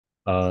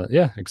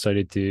Yeah,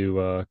 excited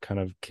to kind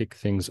of kick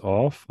things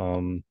off.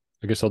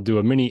 I guess I'll do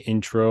a mini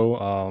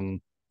intro.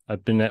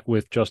 I've been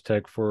with Just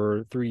Tech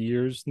for 3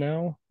 years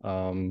now,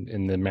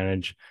 in the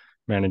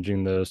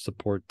managing the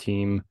support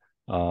team.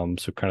 So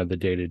kind of the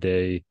day to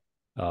day,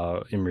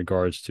 in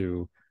regards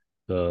to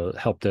the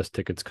help desk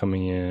tickets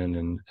coming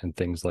in and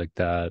things like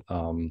that.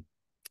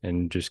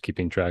 And just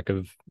keeping track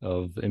of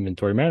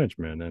inventory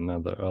management and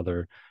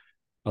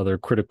other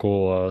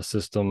critical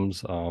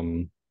systems.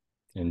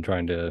 And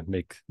trying to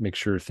make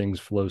sure things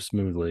flow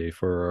smoothly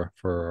for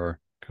our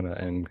kind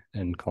of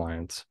end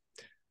clients.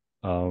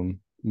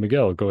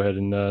 Miguel, go ahead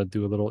and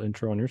do a little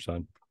intro on your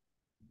side.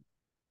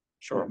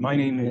 Sure. My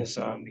name is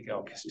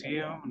Miguel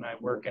Castillo, and I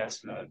work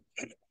as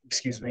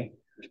excuse me,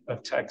 a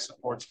tech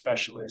support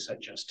specialist at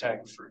Just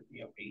Tech for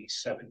maybe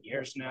 7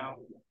 years now.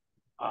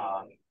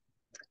 Um,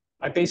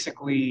 I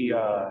basically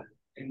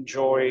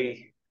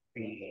enjoy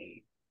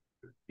the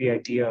the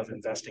idea of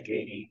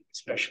investigating,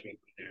 especially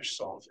when there's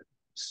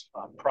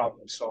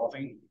problem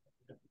solving,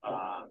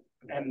 uh,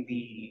 and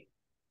the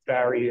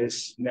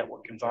various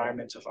network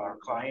environments of our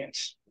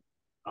clients.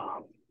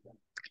 Um,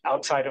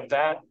 Outside of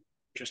that,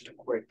 just a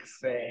quick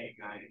thing.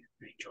 I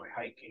enjoy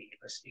hiking,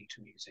 listening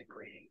to music,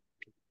 reading,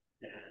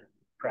 and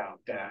proud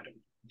dad of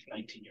a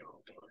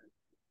 19-year-old daughter.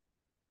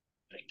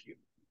 Thank you.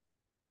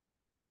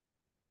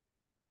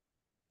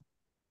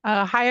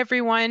 Hi,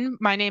 everyone.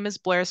 My name is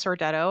Blair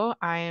Sordetto.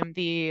 I am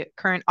the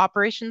current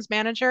operations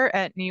manager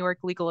at New York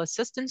Legal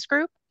Assistance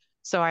Group.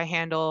 So I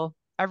handle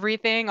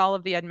everything, all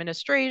of the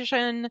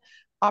administration,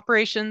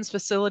 operations,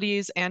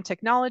 facilities, and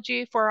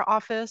technology for our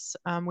office.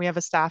 We have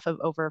a staff of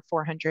over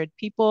 400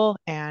 people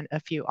and a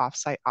few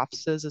offsite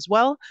offices as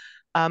well.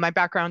 My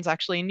background's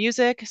actually in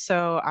music,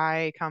 so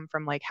I come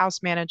from like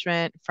house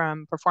management,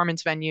 from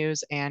performance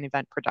venues, and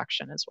event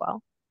production as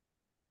well.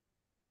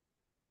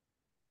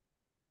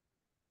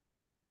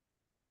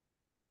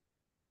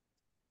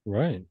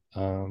 Right.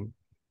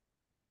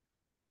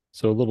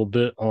 So a little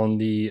bit on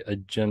the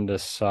agenda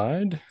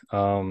side.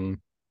 I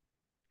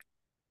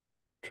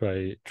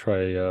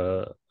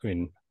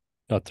mean,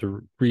 not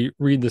to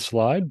read the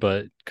slide,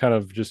 but kind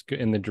of just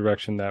in the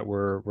direction that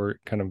we're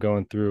kind of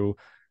going through.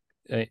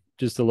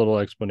 Just a little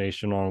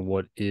explanation on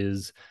what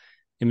is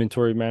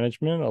inventory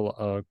management,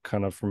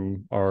 kind of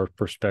from our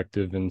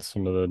perspective and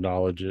some of the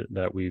knowledge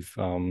that we've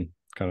kind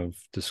of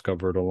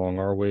discovered along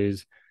our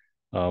ways,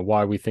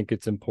 why we think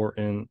it's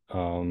important,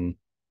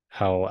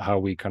 how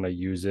we kind of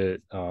use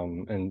it,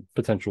 and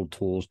potential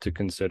tools to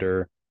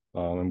consider.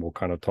 And we'll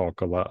kind of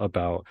talk a lot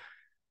about,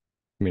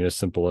 I mean, as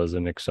simple as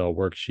an Excel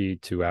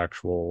worksheet to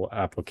actual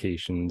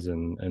applications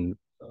and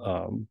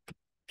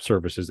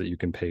services that you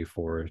can pay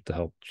for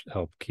to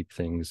help keep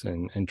things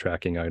and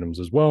tracking items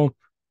as well,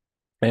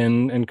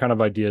 and kind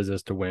of ideas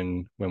as to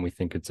when we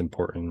think it's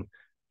important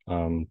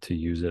to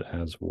use it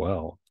as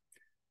well.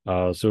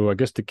 So I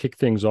guess to kick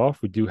things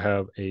off, we do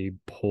have a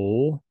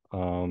poll.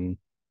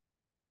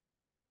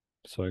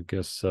 So I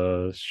guess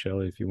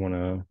Shelly, if you want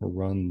to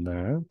run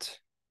that.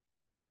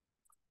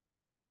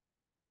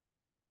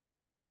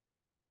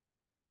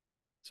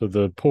 So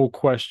the poll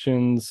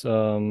questions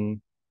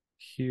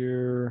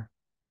here.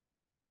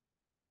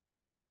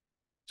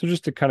 So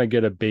just to kind of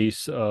get a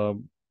base,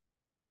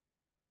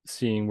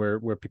 seeing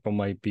where people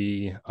might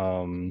be,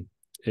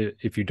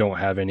 if you don't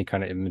have any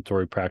kind of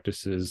inventory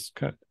practices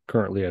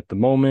currently at the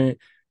moment,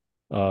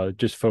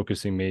 just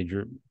focusing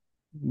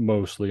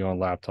mostly on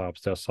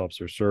laptops,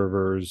 desktops, or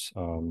servers.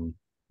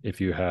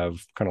 If you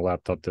have kind of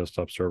laptop,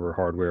 desktop, server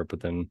hardware, but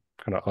then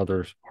kind of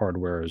other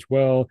hardware as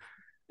well.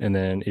 And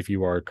then if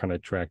you are kind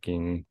of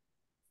tracking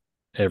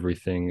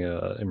everything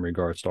in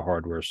regards to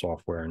hardware,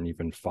 software, and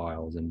even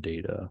files and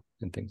data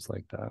and things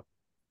like that.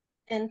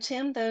 And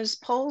Tim, those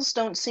polls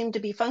don't seem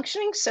to be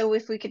functioning. So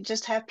if we could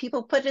just have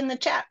people put in the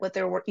chat what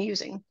they're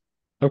using.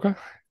 Okay.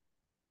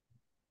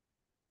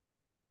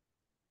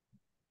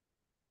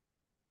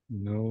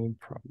 No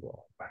problem.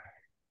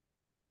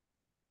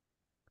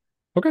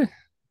 Okay.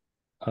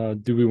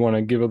 Do we want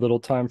to give a little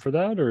time for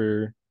that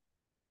or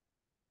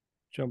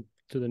jump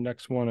to the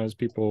next one as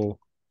people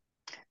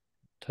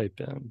type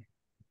in?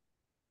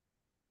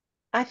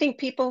 I think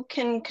people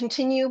can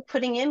continue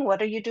putting in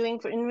what are you doing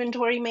for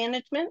inventory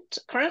management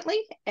currently,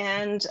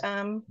 and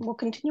we'll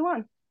continue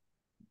on.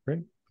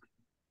 Great.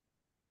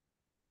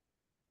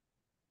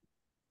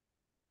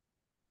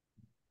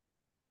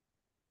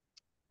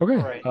 Okay.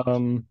 All right.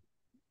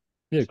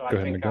 Yeah, So go I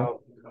ahead, think Miguel.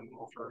 I'll come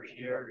over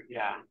here.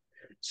 Yeah.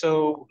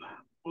 So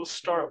we'll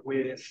start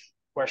with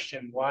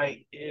question,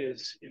 why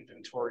is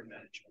inventory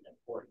management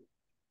important?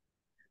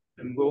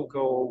 And we'll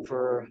go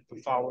over the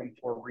following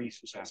 4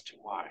 reasons as to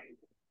why: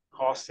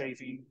 cost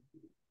saving,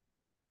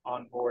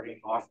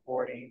 onboarding,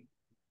 offboarding,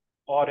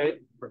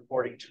 audit,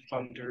 reporting to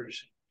funders,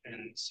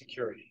 and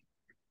security.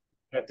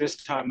 At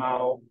this time,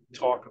 I'll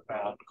talk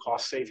about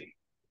cost saving.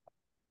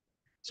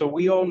 So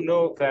we all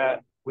know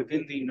that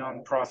within the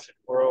nonprofit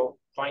world,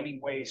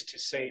 finding ways to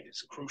save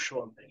is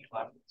crucial on many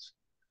levels.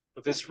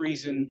 For this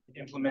reason,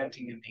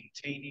 implementing and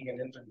maintaining an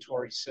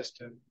inventory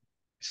system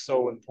is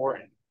so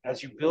important.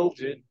 As you build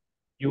it,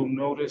 you'll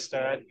notice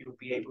that you'll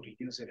be able to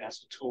use it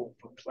as a tool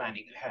for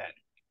planning ahead.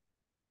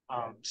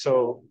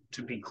 So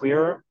to be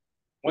clear,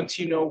 once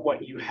you know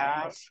what you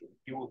have,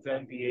 you will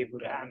then be able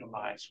to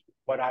analyze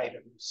what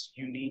items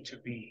you need to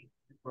be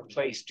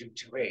replaced due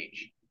to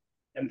age.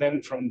 And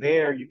then from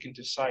there, you can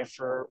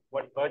decipher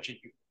what budget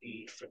you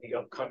need for the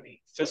upcoming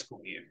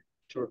fiscal year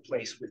to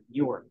replace with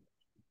newer.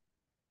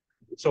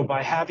 So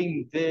by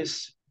having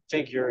this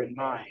figure in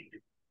mind,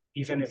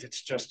 even if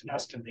it's just an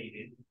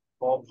estimated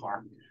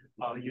ballpark,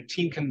 your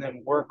team can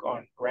then work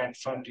on grant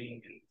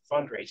funding and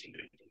fundraising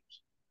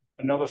ideas.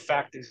 Another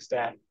fact is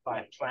that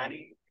by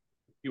planning,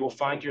 you will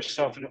find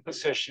yourself in a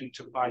position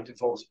to buy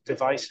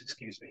devices,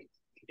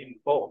 in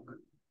bulk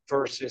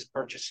versus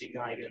purchasing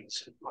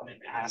items on an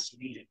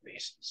as-needed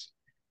basis.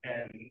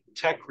 And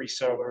tech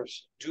resellers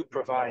do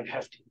provide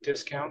hefty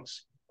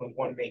discounts when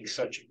one makes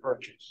such a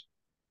purchase.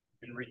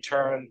 In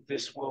return,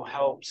 this will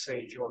help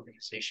save your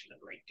organization a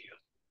great deal.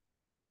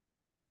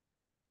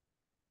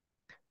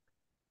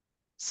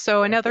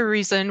 So another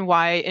reason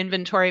why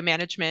inventory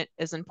management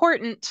is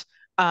important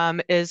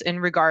is in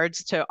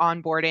regards to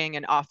onboarding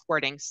and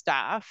offboarding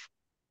staff.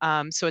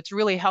 So it's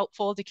really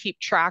helpful to keep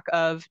track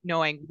of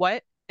knowing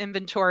what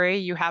inventory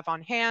you have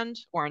on hand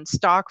or in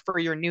stock for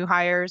your new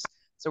hires.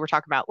 So we're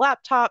talking about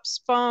laptops,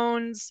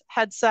 phones,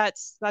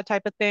 headsets, that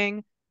type of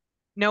thing.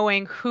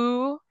 Knowing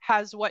who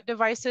has what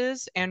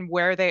devices and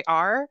where they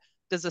are.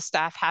 Does the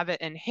staff have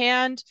it in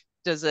hand?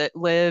 Does it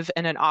live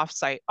in an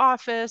offsite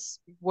office?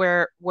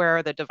 Where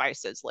are the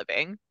devices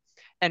living?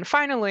 And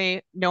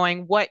finally,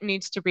 knowing what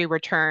needs to be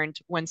returned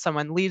when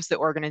someone leaves the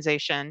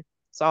organization.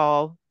 It's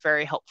all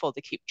very helpful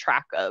to keep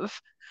track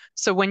of.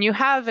 So when you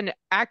have an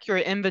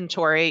accurate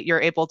inventory,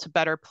 you're able to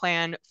better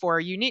plan for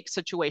unique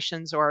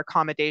situations or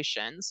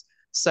accommodations.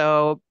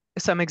 So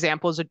some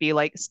examples would be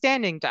like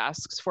standing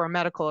desks for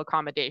medical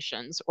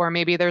accommodations, or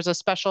maybe there's a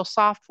special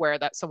software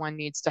that someone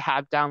needs to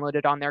have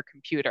downloaded on their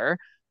computer,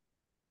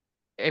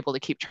 able to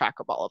keep track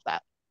of all of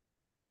that.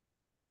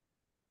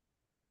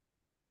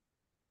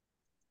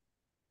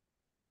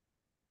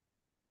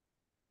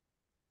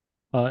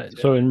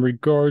 So in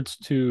regards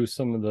to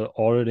some of the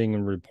auditing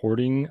and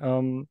reporting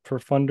for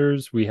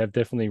funders, we have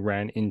definitely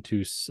ran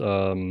into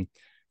some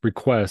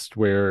requests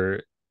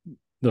where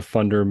the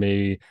funder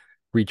may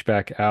reach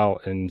back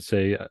out and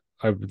say,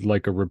 I would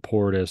like a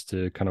report as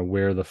to kind of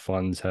where the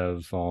funds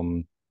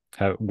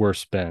were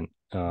spent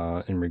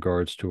in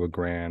regards to a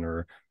grant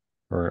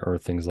or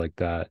things like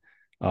that.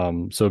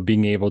 So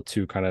being able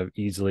to kind of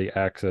easily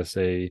access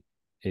a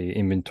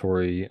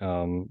inventory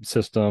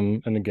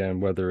system, and again,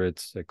 whether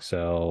it's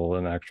Excel,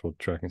 an actual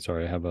tracking.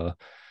 Sorry, I have a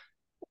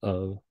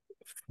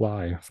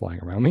fly flying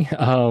around me.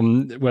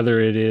 Whether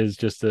it is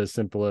just as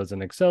simple as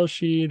an Excel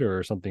sheet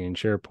or something in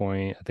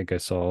SharePoint. I think I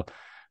saw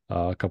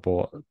a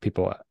couple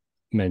people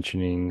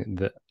mentioning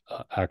the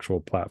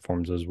actual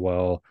platforms as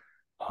well.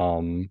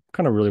 Kind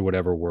of really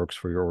whatever works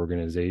for your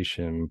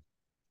organization,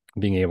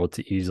 being able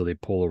to easily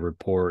pull a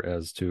report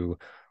as to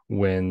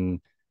when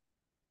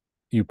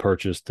you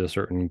purchased a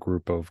certain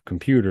group of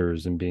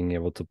computers and being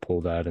able to pull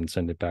that and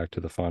send it back to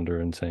the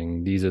funder and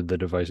saying, these are the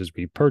devices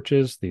we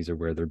purchased, these are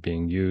where they're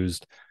being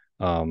used.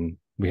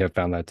 We have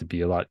found that to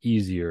be a lot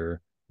easier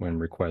when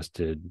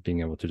requested, being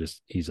able to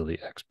just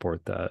easily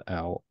export that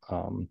out.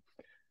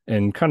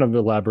 And kind of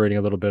elaborating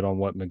a little bit on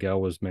what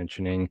Miguel was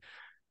mentioning,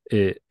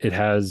 it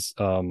does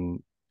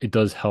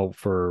help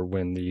for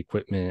when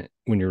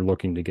you're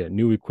looking to get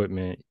new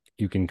equipment,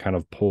 you can kind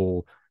of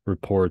pull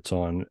reports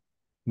on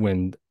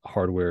when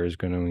hardware is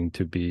going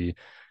to be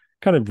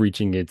kind of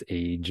reaching its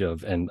age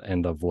of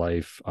end of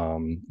life,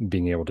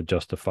 being able to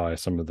justify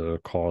some of the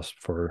costs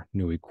for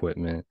new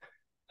equipment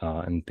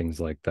and things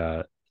like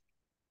that.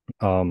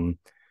 And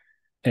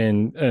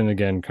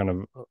again, kind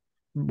of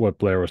what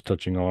Blair was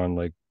touching on,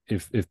 like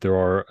if there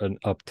are an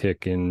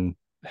uptick in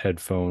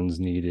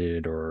headphones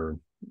needed or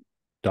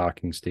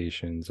docking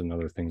stations and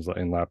other things like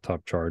in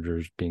laptop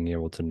chargers, being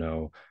able to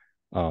know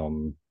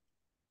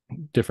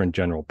different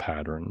general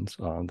patterns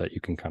that you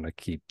can kind of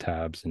keep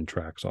tabs and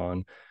tracks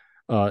on.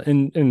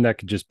 And that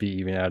could just be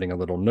even adding a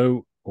little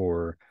note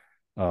or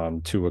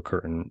to a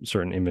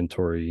certain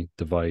inventory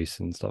device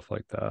and stuff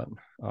like that.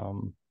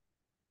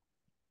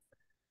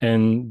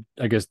 And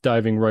I guess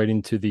diving right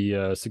into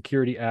the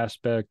security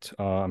aspect,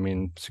 I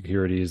mean,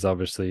 security is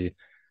obviously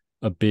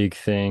a big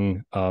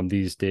thing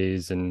these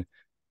days, and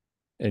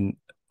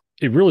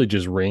it really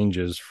just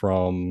ranges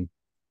from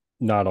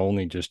not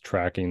only just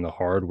tracking the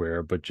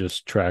hardware, but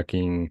just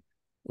tracking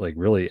like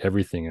really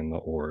everything in the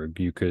org.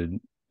 You could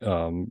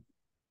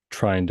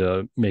trying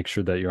to make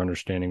sure that you're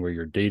understanding where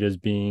your data is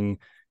being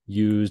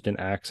used and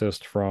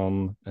accessed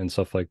from and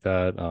stuff like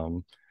that.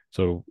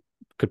 So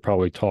could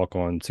probably talk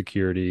on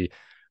security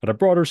at a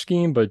broader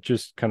scheme, but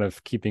just kind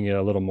of keeping it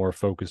a little more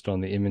focused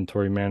on the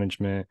inventory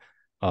management.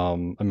 I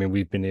mean,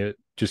 we've been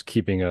just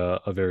keeping a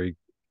very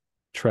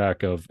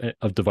track of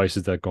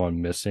devices that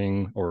gone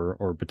missing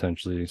or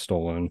potentially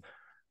stolen,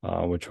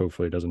 which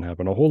hopefully doesn't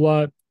happen a whole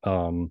lot.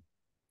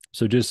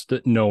 So just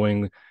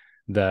knowing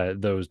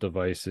that those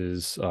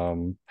devices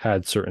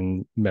had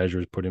certain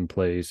measures put in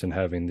place, and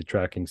having the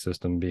tracking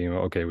system being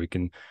okay, we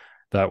can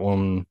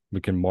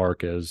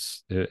mark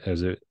as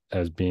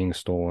being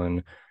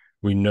stolen.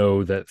 We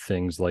know that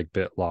things like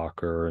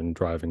BitLocker and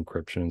Drive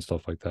encryption and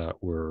stuff like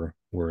that were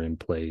in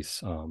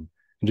place. And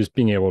just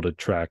being able to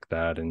track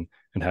that and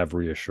have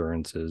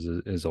reassurances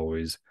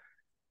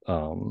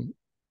um,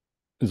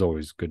 is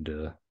always good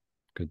to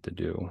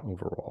do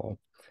overall.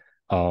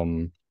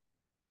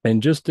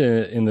 And just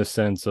in the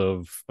sense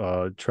of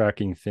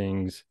tracking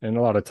things, and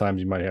a lot of times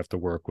you might have to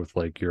work with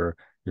like your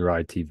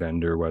IT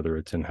vendor, whether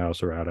it's in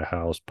house or out of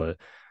house. But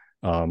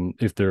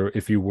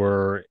if you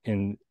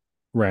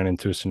ran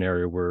into a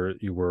scenario where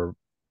you were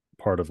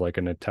part of like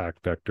an attack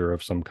vector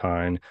of some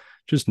kind,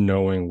 just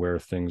knowing where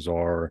things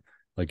are,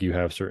 like you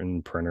have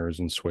certain printers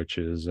and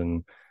switches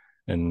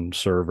and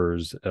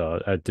servers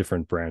at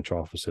different branch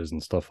offices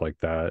and stuff like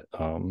that.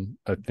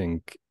 I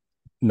think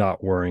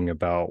not worrying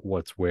about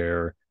what's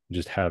where,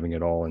 just having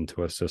it all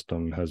into a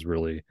system has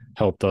really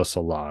helped us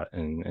a lot,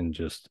 and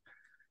just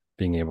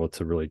being able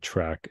to really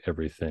track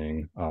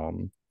everything.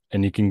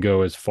 And you can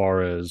go as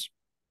far as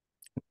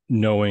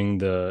knowing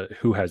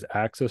who has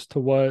access to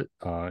what,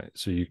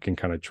 so you can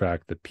kind of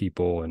track the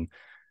people, and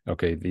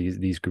okay,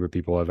 these group of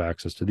people have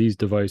access to these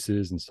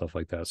devices and stuff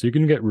like that. So you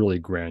can get really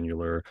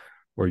granular,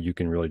 or you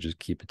can really just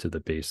keep it to the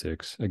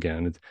basics.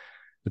 Again,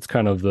 it's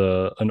kind of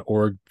an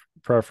org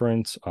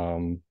preference,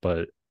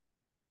 but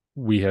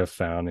we have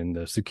found in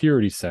the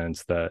security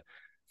sense that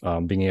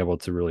being able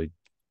to really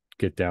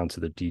get down to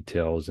the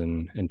details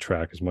and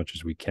track as much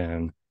as we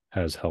can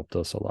has helped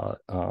us a lot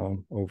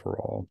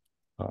overall.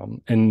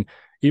 And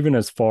even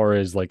as far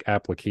as like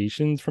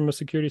applications from a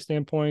security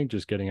standpoint,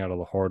 just getting out of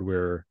the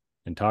hardware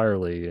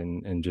entirely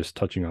and just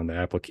touching on the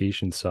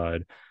application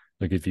side,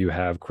 like if you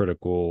have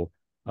critical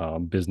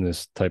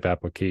business type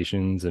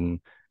applications, and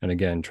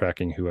again,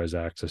 tracking who has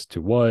access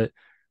to what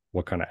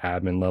kind of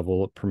admin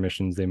level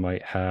permissions they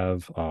might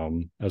have,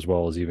 as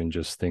well as even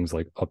just things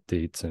like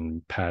updates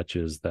and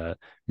patches, that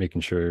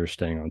making sure you're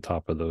staying on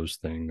top of those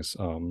things.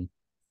 And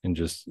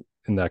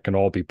that can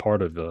all be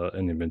part of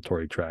an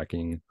inventory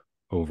tracking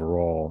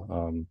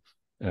overall.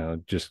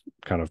 Just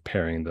kind of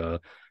pairing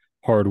the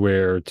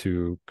hardware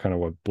to kind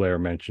of what Blair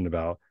mentioned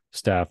about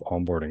staff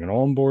onboarding and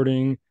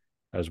onboarding,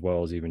 as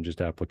well as even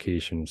just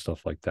application and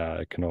stuff like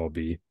that. It can all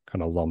be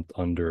kind of lumped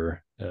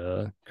under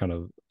kind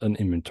of an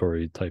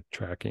inventory type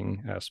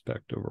tracking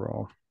aspect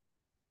overall.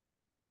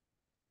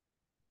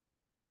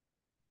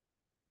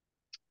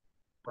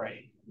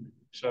 Right.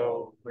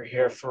 So we're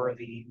here for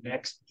the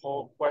next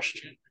poll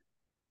question.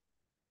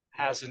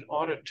 Has an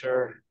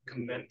auditor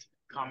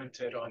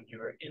commented on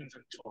your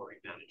inventory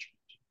management?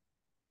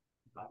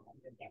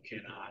 You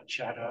can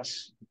chat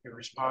us your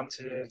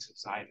responses.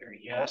 It's either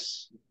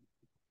yes,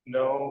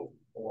 no,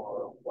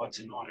 or what's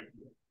an audit?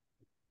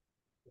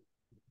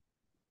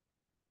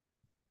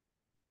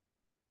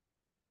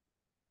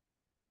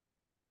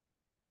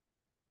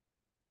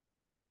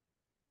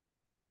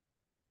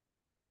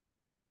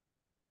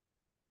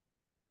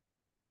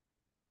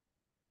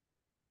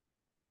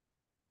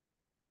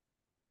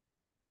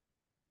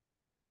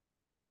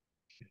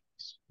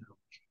 So now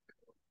we can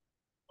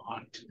go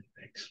on to the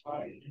next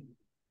slide.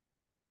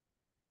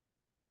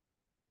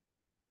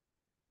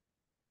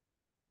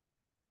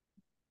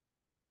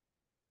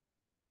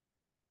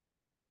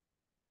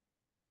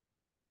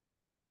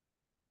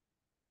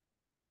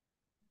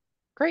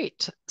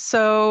 Great.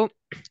 So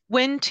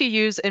when to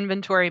use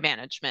inventory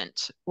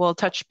management, we'll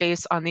touch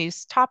base on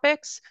these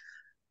topics: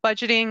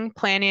 budgeting,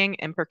 planning,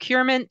 and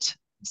procurement,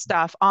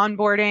 staff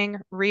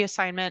onboarding,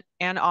 reassignment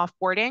and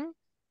offboarding,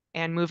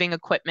 and moving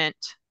equipment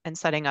and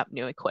setting up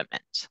new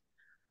equipment.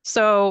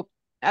 So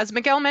as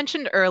Miguel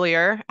mentioned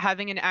earlier,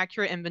 having an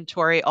accurate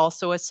inventory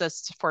also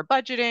assists for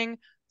budgeting,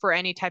 for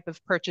any type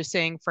of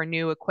purchasing for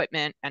new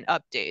equipment and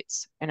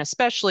updates, and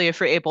especially if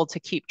you're able to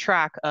keep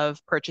track of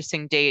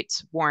purchasing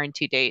dates,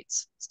 warranty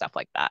dates, stuff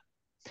like that.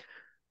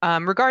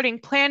 Regarding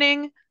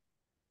planning,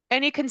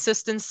 any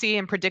consistency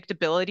and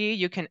predictability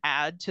you can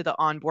add to the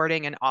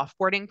onboarding and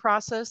offboarding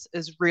process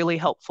is really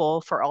helpful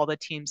for all the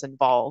teams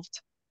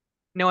involved.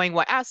 Knowing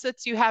what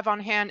assets you have on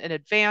hand in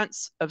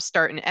advance of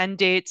start and end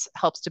dates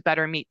helps to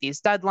better meet these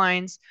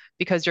deadlines,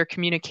 because your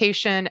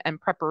communication and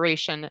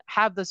preparation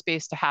have the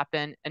space to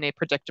happen in a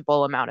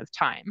predictable amount of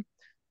time.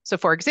 So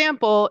for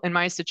example, in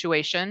my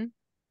situation,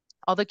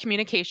 all the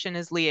communication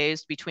is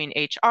liaised between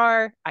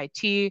HR,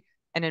 IT,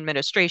 and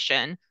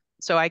administration.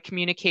 So I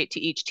communicate to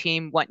each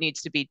team what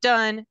needs to be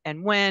done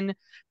and when,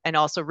 and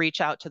also reach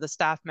out to the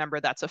staff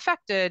member that's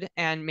affected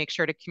and make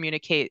sure to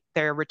communicate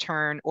their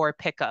return or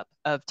pickup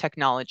of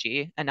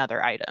technology and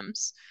other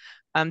items.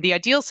 The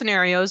ideal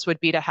scenarios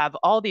would be to have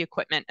all the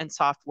equipment and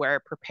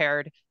software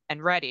prepared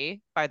and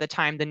ready by the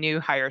time the new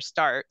hire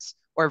starts,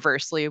 or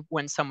versely,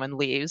 when someone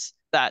leaves,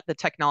 that the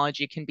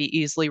technology can be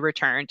easily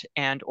returned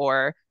and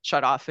or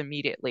shut off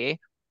immediately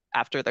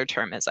after their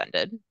term is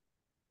ended.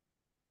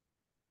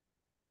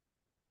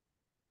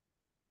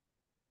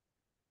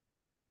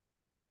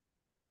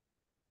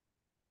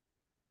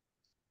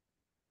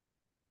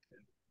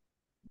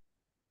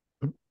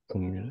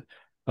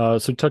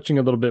 So touching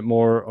a little bit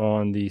more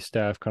on the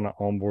staff kind of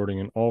onboarding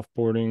and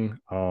offboarding,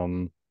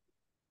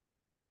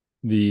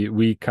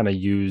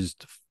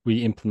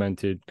 we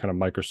implemented kind of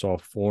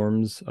Microsoft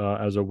Forms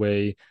as a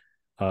way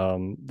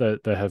that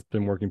have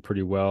been working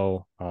pretty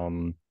well.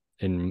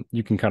 And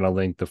you can kind of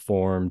link the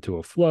form to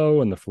a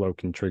flow, and the flow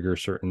can trigger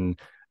certain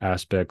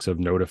aspects of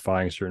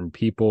notifying certain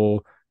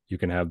people. You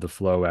can have the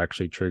flow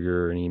actually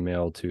trigger an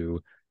email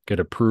to get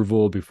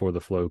approval before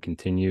the flow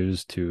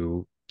continues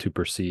to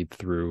proceed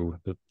through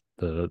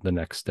the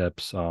next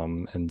steps,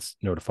 and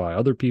notify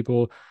other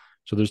people.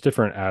 So there's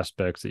different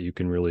aspects that you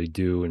can really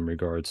do in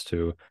regards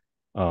to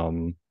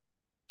kind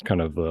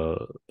of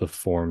the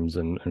forms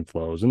and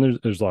flows, and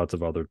there's lots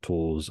of other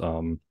tools.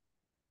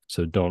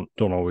 So I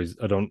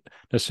don't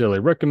necessarily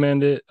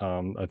recommend it.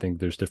 I think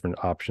there's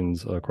different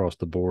options across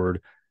the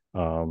board,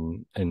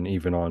 and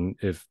even on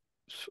if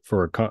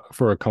for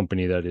a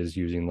company that is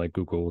using like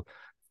Google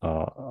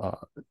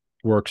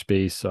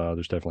Workspace,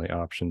 there's definitely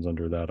options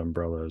under that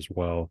umbrella as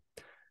well.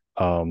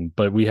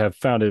 But we have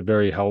found it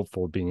very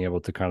helpful being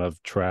able to kind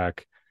of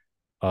track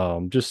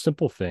just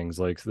simple things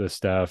like the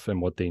staff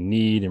and what they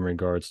need in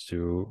regards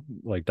to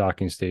like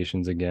docking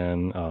stations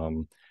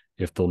again,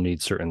 if they'll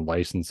need certain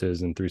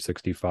licenses in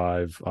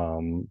 365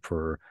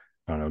 for,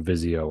 I don't know,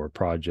 Visio or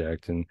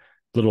Project, and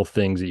little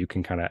things that you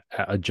can kind of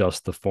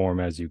adjust the form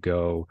as you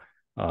go,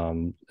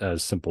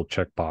 as simple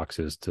check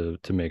boxes to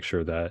make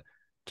sure that,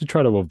 to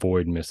try to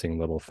avoid missing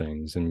little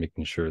things and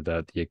making sure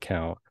that the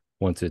account,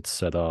 once it's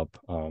set up,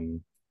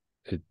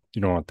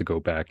 you don't have to go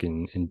back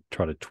and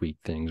try to tweak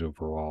things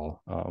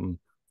overall.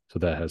 So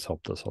that has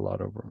helped us a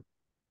lot over.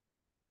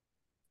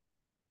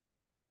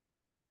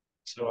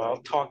 So I'll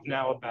talk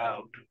now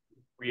about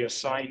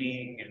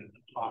reassigning and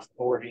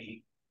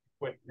offboarding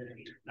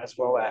equipment, as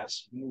well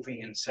as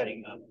moving and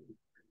setting up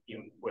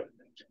new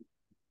equipment.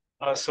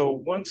 So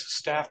once a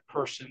staff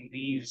person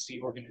leaves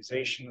the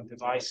organization, the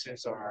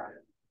devices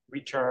are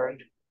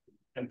returned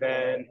and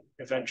then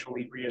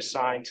eventually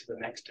reassigned to the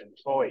next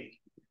employee.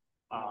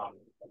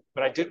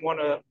 But I did want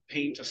to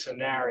paint a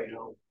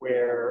scenario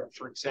where,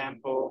 for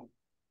example,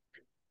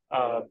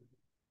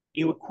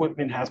 new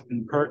equipment has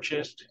been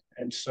purchased,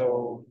 and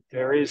so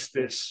there is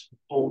this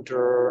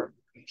older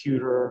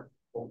computer,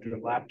 older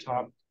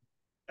laptop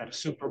that a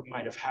super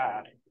might have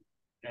had,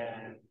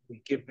 and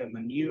we give them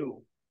a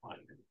new one.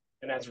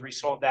 And as a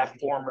result, that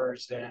former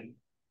is then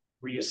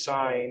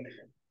reassigned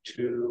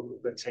to,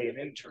 let's say, an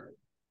intern.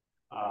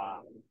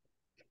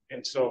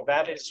 And so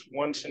that is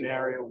one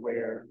scenario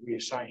where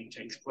reassigning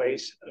takes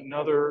place.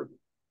 Another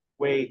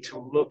way to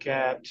look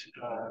at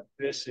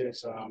this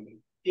is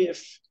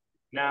if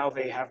now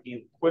they have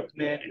new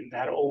equipment, and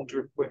that older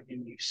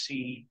equipment, you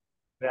see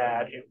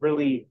that it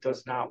really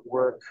does not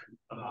work,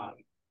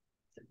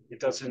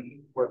 it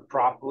doesn't work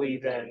properly,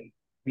 then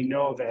we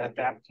know that at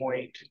that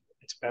point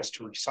it's best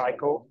to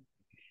recycle.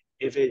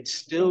 If it's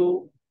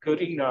still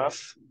good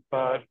enough,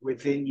 but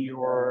within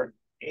your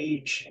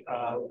age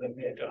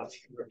limit of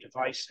your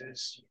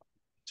devices,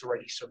 it's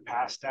already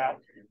surpassed that,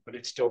 but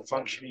it's still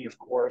functioning, of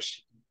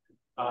course,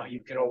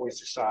 you can always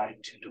decide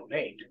to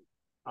donate.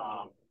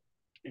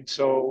 And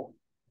so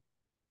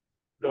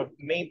the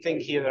main thing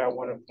here that I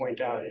want to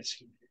point out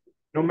is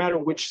no matter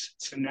which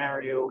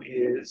scenario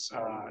is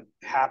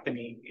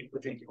happening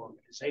within your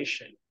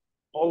organization,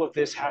 all of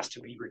this has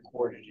to be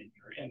recorded in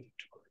your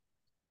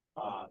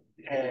inventory.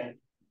 And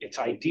it's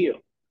ideal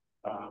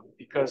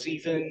because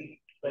even,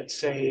 let's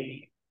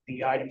say,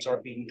 the items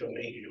are being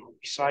donated or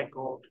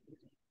recycled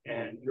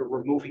and you're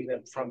removing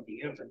them from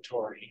the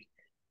inventory.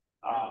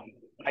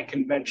 I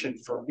can mention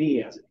for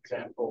me as an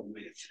example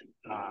with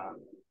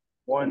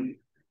one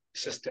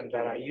system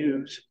that I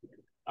use,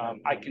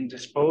 I can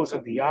dispose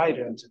of the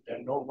items that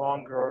are no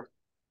longer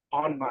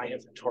on my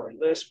inventory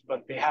list,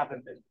 but they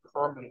haven't been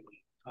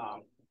permanently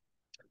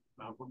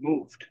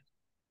removed.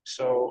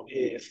 So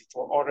if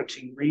for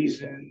auditing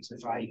reasons,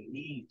 if I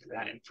need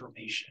that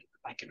information,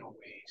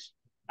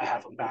 I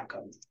have a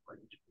backup for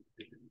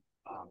it.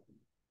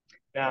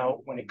 Now,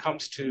 when it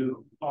comes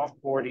to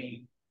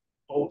offboarding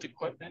old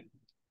equipment,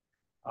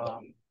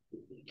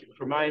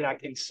 for mine, I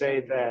can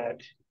say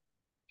that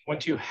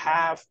once you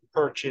have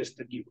purchased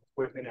the new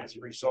equipment as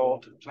a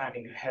result of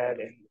planning ahead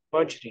and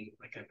budgeting,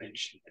 like I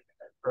mentioned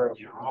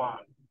earlier on,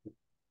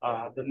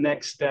 the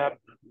next step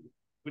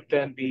would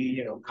then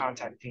be,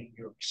 contacting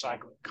your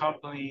recycling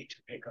company to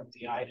pick up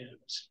the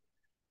items.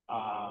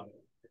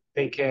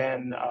 They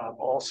can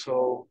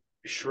also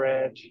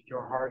shred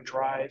your hard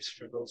drives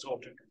for those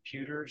older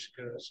computers,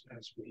 because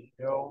as we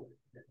know,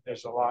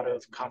 there's a lot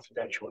of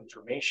confidential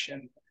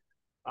information.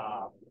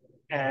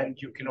 And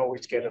you can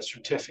always get a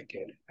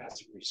certificate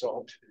as a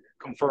result,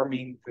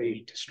 confirming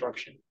the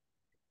destruction.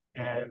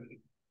 And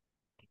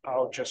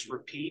I'll just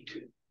repeat,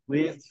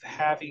 with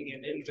having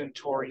an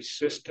inventory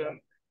system,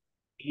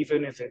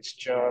 even if it's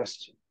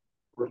just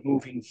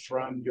removing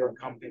from your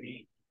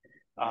company,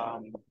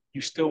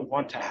 you still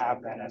want to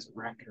have that as a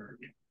record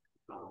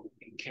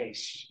in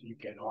case you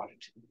get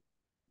audited.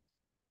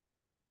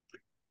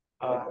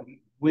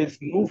 With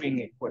moving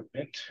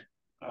equipment,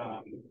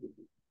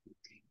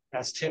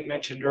 As Tim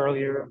mentioned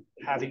earlier,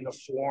 having a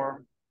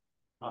form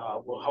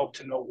will help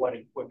to know what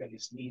equipment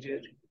is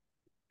needed.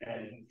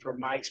 And from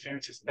my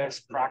experience, it's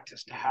best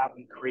practice to have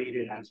them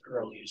created as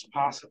early as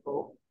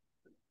possible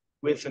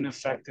with an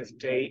effective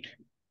date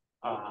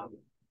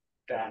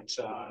that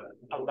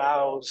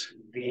allows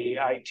the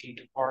IT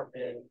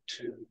department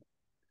to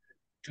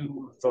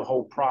do the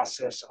whole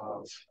process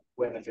of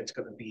whether it's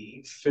going to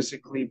be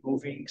physically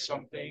moving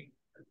something,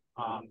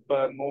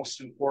 but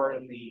most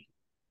importantly,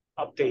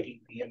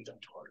 updating the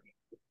inventory.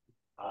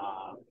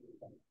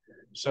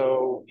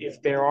 So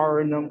if there are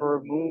a number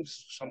of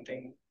moves,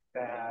 something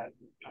that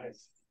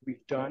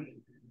we've done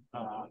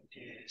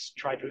is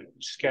try to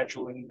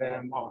scheduling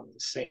them on the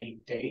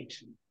same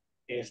date.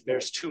 If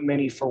there's too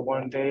many for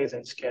one day,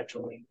 then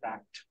scheduling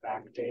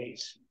back-to-back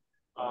days.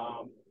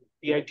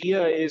 The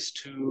idea is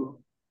to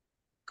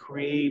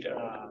create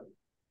a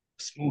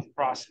smooth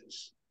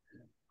process,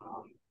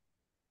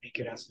 make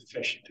it as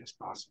efficient as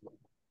possible.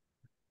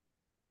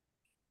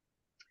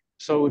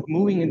 So with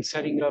moving and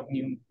setting up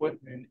new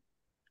equipment,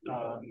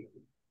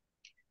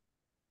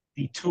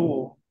 the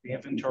tool, the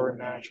inventory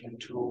management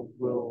tool,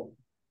 will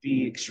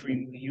be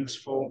extremely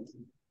useful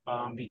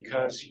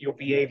because you'll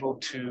be able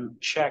to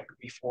check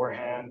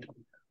beforehand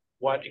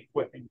what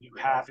equipment you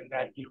have in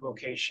that new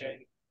location,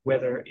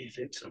 whether if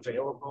it's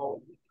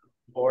available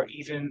or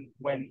even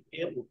when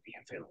it will be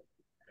available.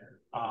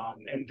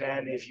 And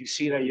then if you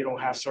see that you don't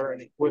have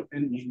certain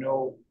equipment, you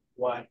know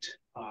what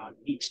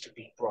needs to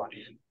be brought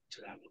in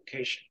to that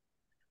location.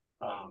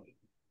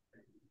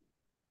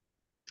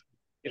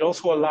 It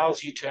also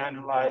allows you to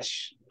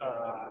analyze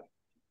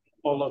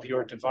all of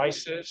your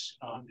devices.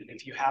 And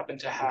if you happen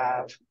to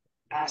have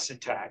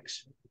asset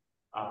tags,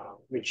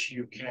 which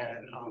you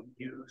can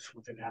use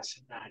with an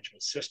asset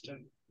management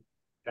system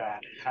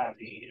that have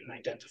an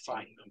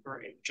identifying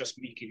number, it just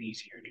make it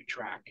easier to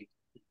track.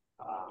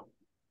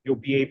 You'll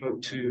be able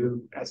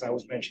to, as I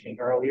was mentioning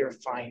earlier,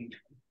 find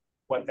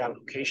what that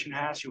location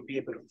has. You'll be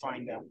able to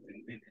find that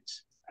within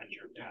minutes at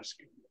your desk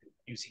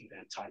using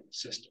that type of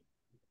system.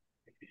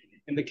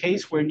 In the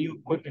case where new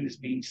equipment is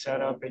being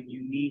set up and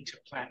you need to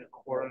plan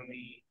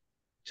accordingly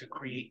to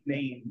create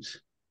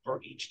names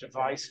for each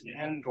device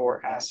and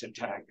or asset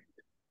tag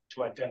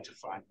to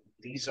identify them.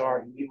 These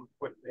are new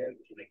equipment,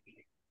 like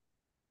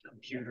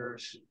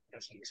computers,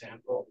 as an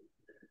example.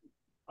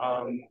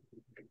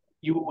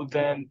 You will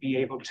then be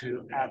able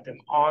to add them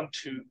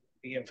onto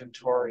the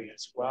inventory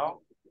as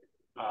well.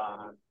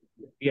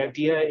 The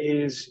idea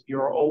is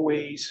you're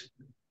always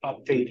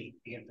updating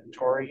the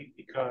inventory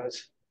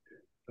because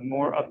the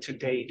more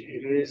up-to-date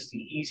it is, the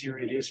easier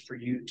it is for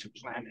you to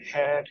plan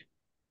ahead,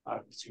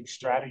 to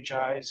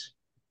strategize.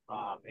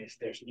 If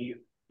there's new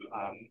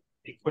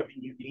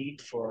equipment you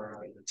need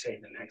for, let's say,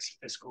 the next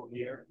fiscal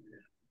year.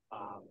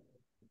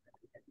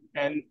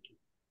 And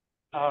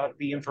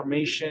the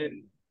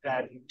information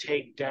that you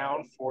take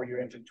down for your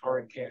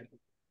inventory can,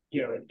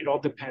 it all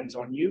depends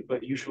on you,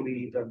 but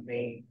usually the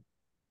main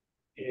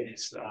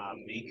is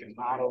make and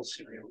model,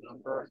 serial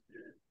number.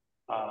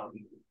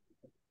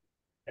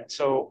 And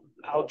so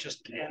I'll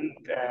just end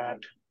that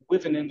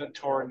with an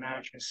inventory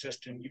management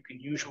system, you can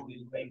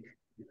usually link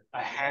a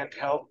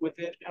handheld with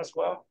it as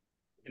well.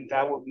 And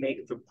that will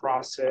make the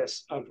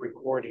process of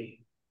recording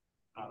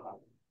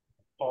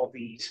all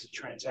these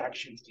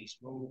transactions, these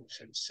moves,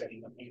 and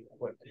setting up new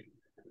equipment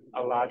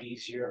a lot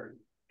easier.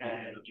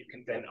 And you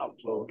can then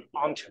upload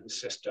onto the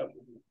system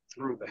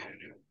through the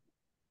handheld.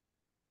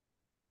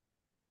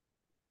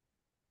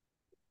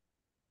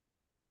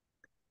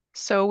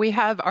 So we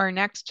have our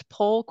next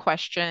poll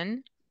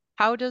question.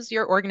 How does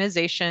your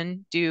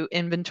organization do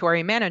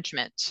inventory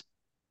management?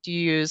 Do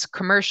you use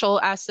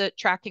commercial asset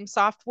tracking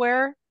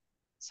software?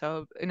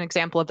 So an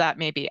example of that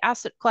may be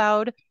Asset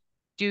Cloud.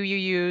 Do you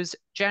use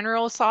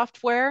general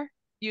software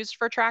used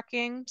for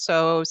tracking?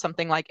 So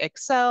something like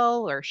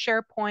Excel or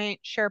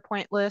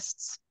SharePoint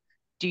lists.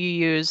 Do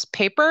you use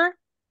paper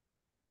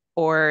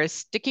or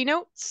sticky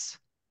notes?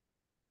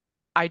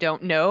 I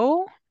don't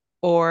know,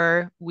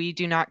 or we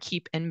do not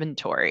keep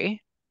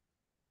inventory.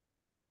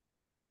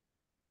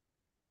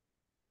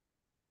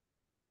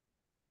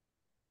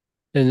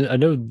 And I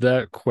know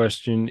that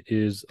question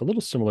is a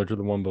little similar to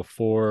the one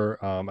before.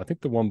 I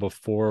think the one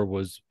before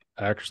was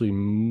actually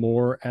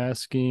more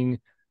asking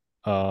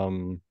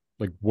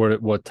like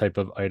what type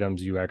of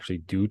items you actually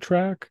do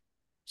track.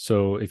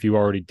 So if you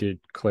already did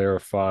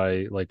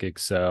clarify like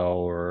Excel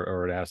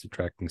or an asset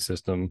tracking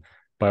system,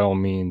 by all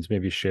means,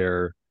 maybe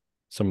share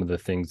some of the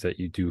things that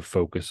you do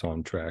focus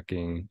on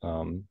tracking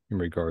in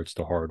regards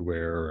to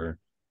hardware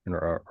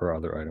or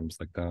other items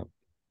like that.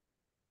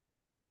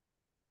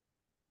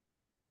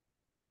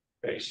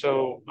 Okay,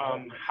 so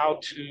how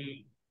to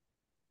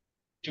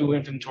do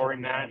inventory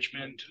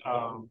management,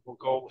 we'll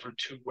go over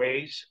two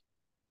ways,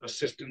 a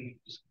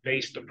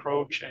systems-based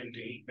approach and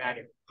a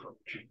manual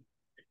approach.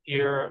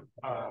 Here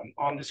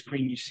on the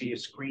screen, you see a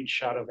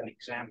screenshot of an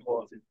example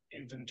of an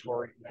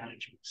inventory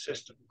management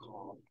system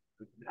called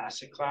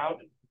Asset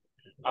Cloud.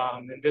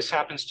 And this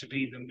happens to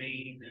be the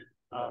main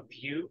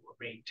view or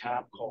main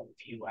tab called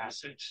View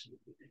Assets.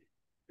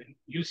 And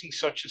using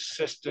such a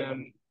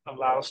system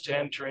allows to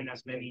enter in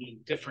as many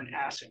different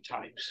asset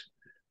types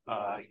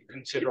you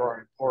consider are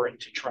important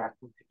to track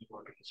within the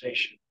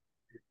organization.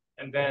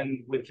 And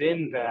then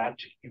within that,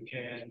 you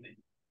can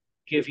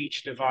give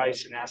each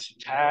device an asset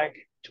tag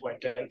to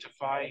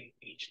identify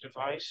each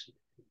device,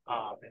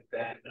 and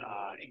then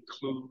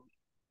include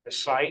the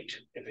site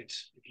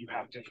if you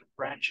have different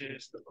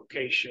branches, the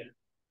location,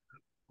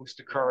 who's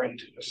the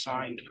current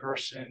assigned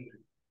person,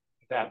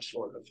 that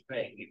sort of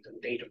thing. The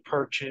date of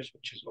purchase,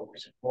 which is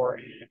always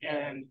important,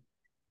 and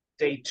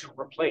date to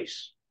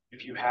replace.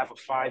 If you have a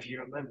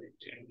 5-year limit,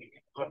 and you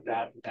can put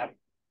that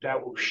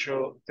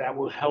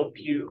will help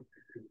you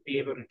be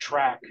able to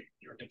track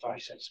your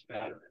devices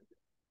better.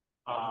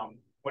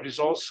 What is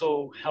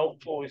also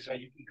helpful is that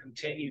you can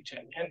continue to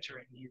enter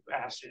in new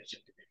assets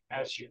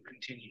as you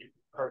continue to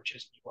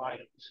purchase new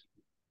items.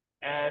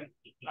 And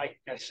like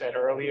I said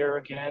earlier,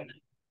 again,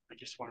 I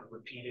just want to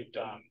repeat it.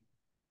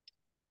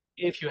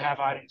 If you have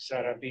items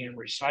that are being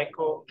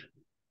recycled,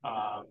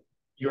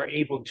 you're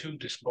able to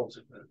dispose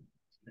of them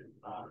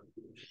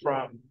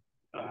from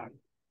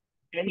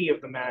any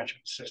of the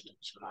management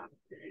systems.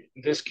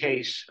 In this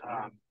case,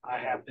 I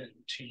happen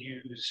to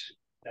use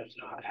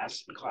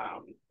Asset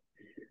Cloud.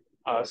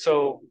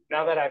 So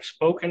now that I've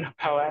spoken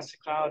about Asset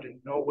Cloud, in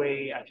no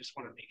way, I just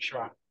want to make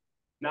sure I'm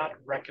not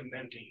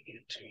recommending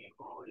it to you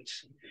all.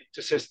 It's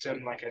a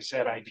system, like I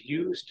said, I've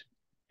used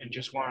and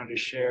just wanted to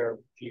share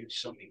with you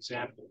some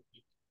examples.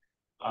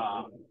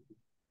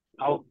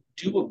 I'll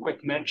do a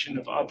quick mention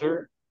of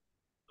other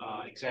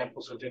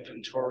examples of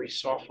inventory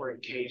software in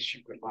case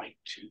you would like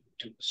to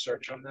do a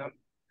search on them.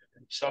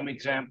 Some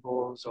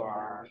examples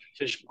are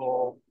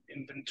Fishbowl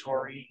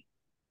Inventory,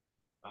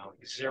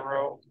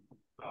 Xero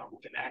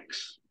with an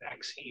X,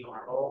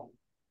 Xero,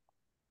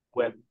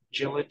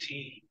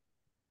 WebGility,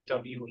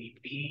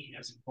 WEB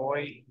as in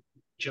boy,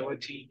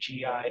 Gility,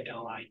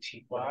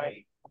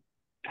 GILITY,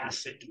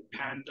 Asset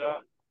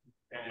Panda,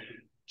 and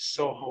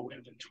Soho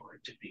Inventory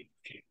to be a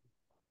few.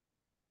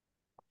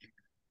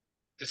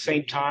 At the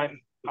same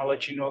time, I'll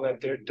let you know that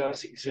there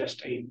does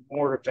exist a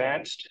more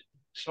advanced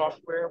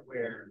software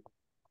where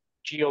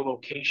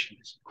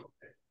geolocation is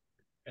included.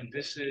 And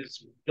this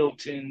is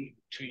built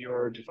into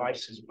your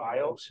device's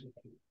BIOS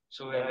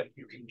so that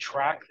you can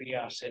track the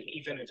asset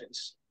even if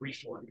it's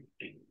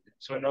reformatted.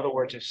 So in other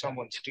words, if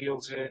someone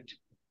steals it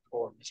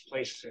or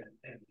misplaces it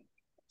and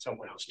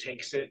someone else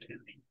takes it and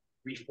they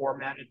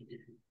reformat it,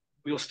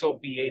 we'll still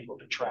be able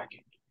to track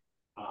it.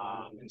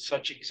 And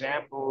such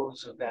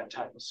examples of that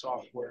type of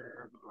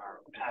software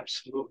are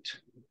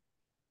Absolute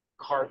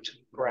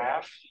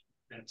Cartgraph,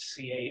 that's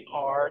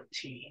CARTE,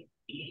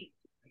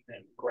 and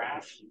then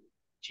Graph,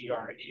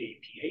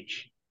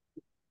 GRAPH,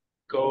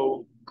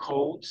 Go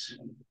Codes,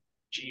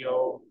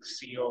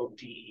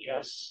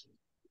 GOCODES,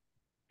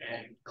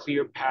 and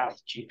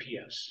ClearPath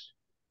GPS.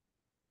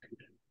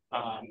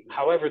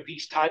 However,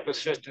 these type of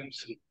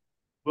systems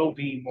will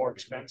be more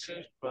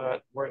expensive,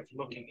 but worth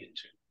looking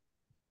into.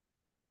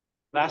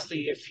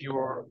 Lastly, if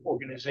your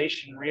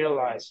organization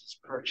realizes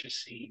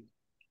purchasing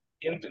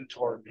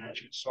inventory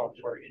management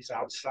software is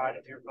outside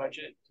of your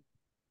budget,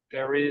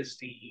 there is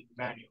the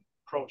manual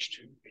approach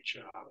to which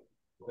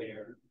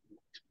Blair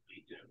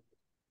explained.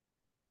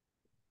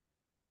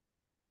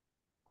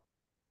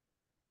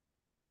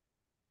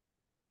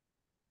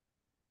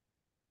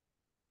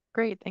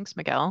 Great, thanks,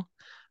 Miguel.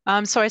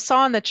 So I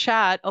saw in the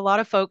chat, a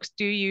lot of folks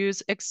do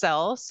use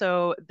Excel,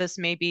 so this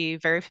may be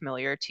very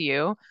familiar to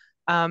you.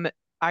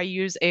 I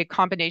use a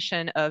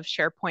combination of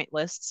SharePoint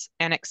lists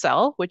and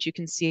Excel, which you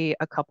can see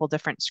a couple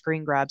different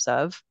screen grabs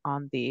of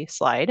on the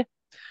slide.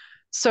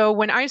 So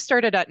when I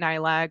started at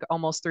NILAG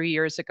almost 3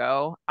 years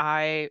ago,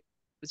 I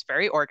was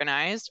very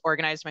organized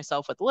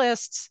myself with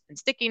lists and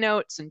sticky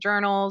notes and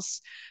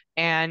journals,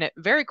 and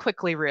very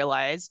quickly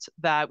realized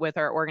that with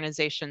our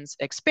organization's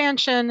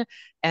expansion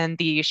and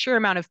the sheer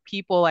amount of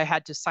people I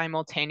had to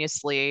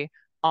simultaneously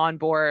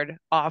onboard,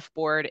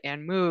 offboard,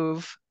 and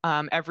move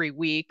every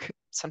week,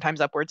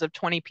 sometimes upwards of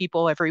 20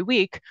 people every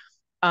week,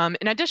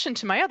 in addition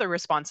to my other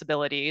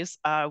responsibilities,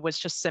 was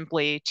just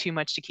simply too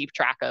much to keep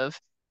track of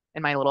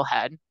in my little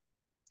head.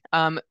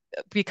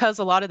 Because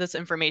a lot of this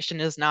information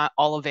is not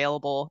all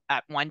available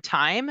at one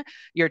time,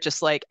 you're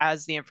just like,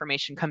 as the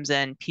information comes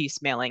in,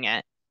 piecemealing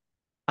it.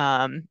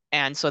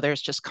 And so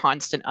there's just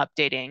constant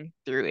updating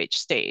through each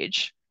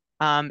stage.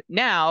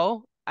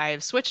 Now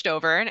I've switched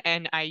over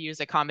and I use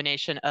a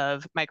combination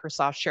of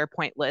Microsoft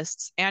SharePoint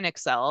lists and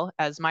Excel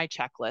as my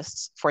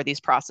checklists for these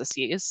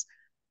processes.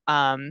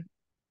 And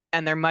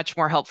they're much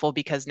more helpful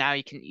because now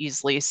you can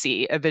easily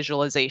see a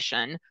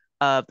visualization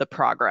of the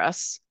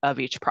progress of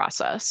each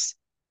process.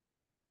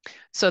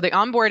 So the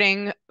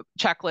onboarding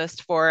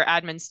checklist for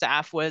admin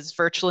staff was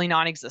virtually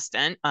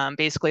non-existent.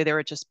 Basically, there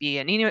would just be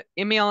an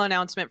email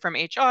announcement from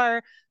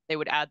HR. They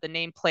would add the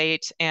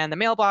nameplate and the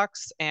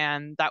mailbox,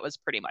 and that was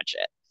pretty much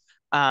it.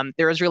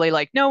 There was really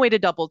like no way to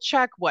double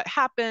check what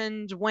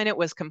happened, when it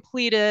was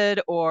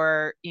completed,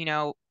 or,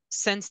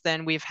 since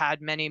then we've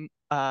had many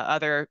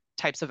other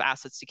types of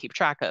assets to keep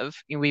track of.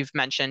 We've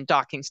mentioned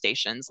docking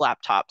stations,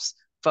 laptops,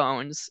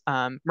 phones,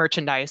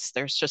 merchandise.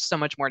 There's just so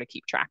much more to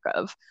keep track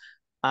of.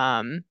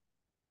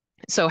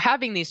 So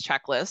having these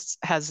checklists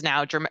has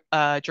now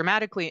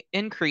dramatically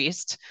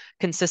increased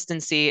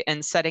consistency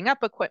in setting up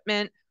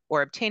equipment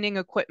or obtaining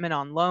equipment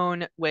on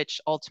loan, which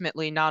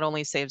ultimately not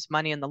only saves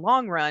money in the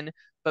long run,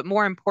 but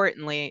more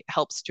importantly,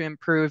 helps to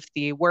improve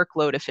the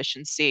workload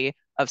efficiency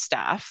of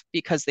staff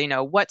because they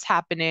know what's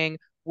happening,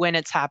 when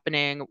it's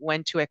happening,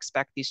 when to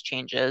expect these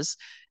changes.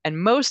 And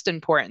most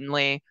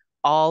importantly,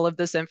 all of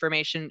this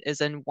information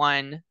is in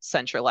one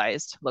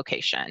centralized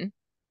location.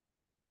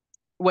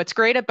 What's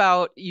great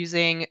about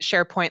using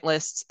SharePoint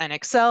lists and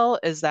Excel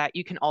is that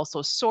you can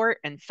also sort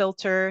and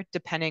filter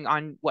depending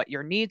on what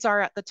your needs are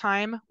at the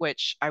time,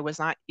 which I was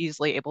not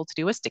easily able to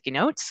do with sticky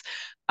notes.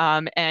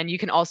 And you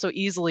can also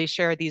easily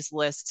share these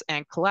lists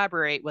and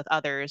collaborate with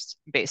others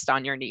based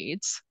on your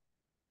needs.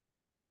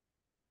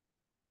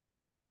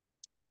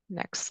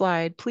 Next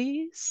slide,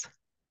 please.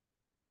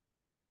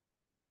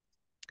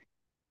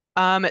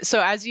 So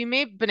as you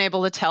may have been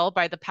able to tell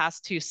by the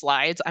past two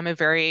slides, I'm a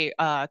very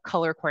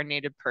color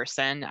coordinated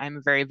person. I'm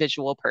a very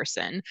visual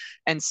person.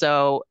 And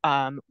so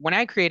when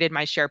I created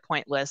my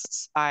SharePoint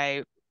lists,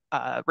 I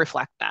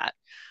reflect that.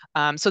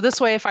 So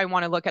this way, if I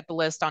want to look at the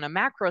list on a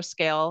macro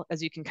scale,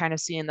 as you can kind of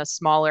see in the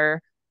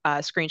smaller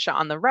screenshot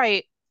on the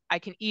right, I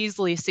can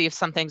easily see if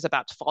something's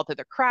about to fall through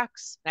the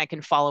cracks, and I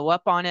can follow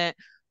up on it,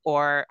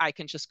 or I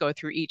can just go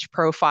through each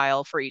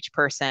profile for each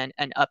person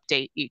and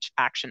update each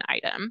action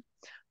item.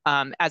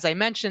 As I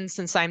mentioned,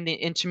 since I'm the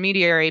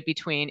intermediary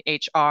between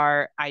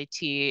HR,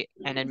 IT,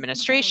 and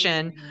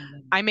administration,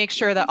 I make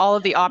sure that all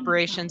of the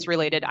operations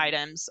related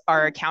items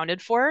are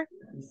accounted for.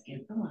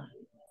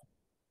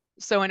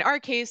 So in our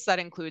case, that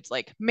includes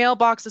like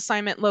mailbox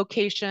assignment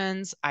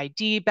locations,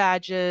 ID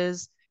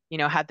badges,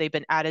 have they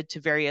been added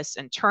to various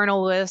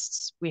internal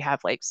lists? We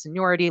have like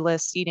seniority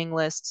lists, seating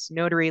lists,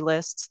 notary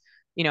lists,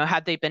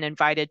 have they been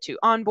invited to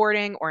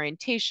onboarding,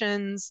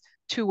 orientations,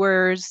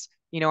 tours?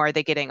 Are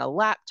they getting a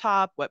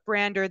laptop? What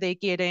brand are they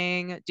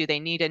getting? Do they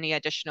need any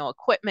additional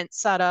equipment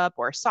set up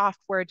or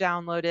software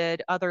downloaded,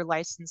 other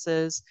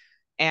licenses?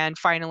 And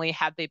finally,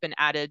 have they been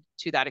added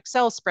to that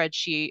Excel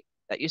spreadsheet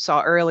that you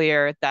saw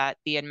earlier that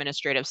the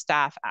administrative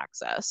staff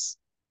access?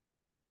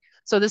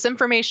 So this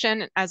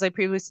information, as I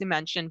previously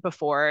mentioned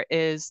before,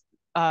 is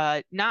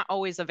not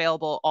always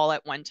available all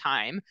at one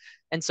time.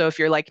 And so if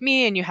you're like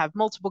me and you have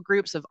multiple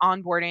groups of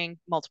onboarding,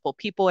 multiple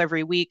people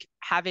every week,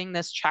 having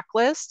this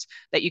checklist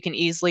that you can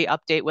easily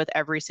update with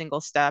every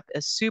single step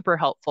is super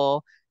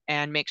helpful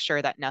and make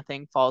sure that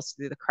nothing falls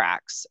through the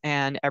cracks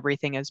and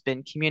everything has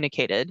been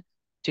communicated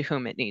to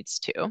whom it needs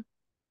to.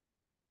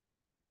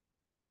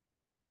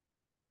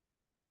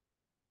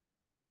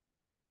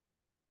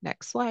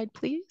 Next slide,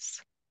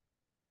 please.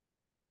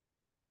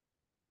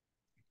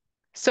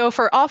 So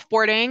for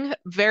offboarding,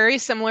 very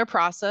similar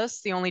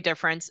process. The only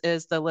difference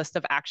is the list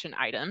of action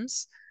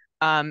items.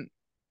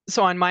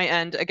 So on my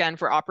end, again,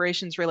 for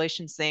operations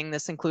relations thing,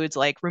 this includes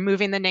like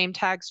removing the name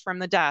tags from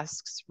the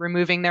desks,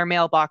 removing their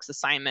mailbox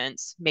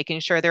assignments, making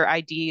sure their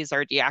IDs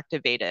are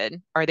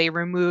deactivated. Are they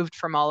removed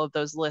from all of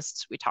those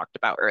lists we talked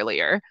about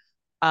earlier?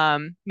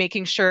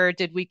 Making sure,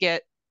 did we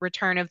get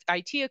return of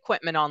IT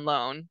equipment on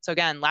loan? So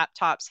again,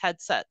 laptops,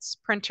 headsets,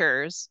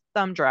 printers,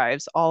 thumb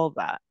drives, all of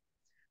that.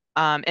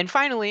 And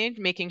finally,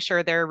 making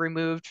sure they're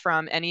removed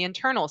from any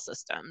internal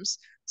systems.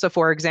 So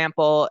for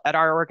example, at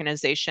our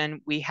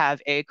organization, we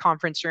have a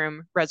conference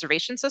room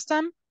reservation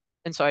system.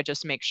 And so I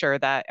just make sure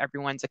that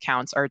everyone's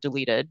accounts are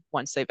deleted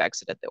once they've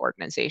exited the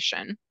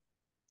organization.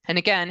 And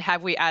again,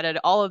 have we added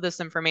all of this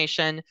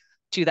information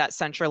to that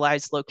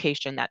centralized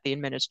location that the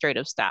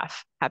administrative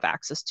staff have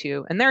access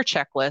to in their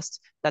checklist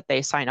that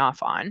they sign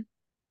off on?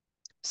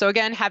 So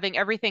again, having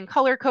everything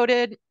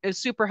color-coded is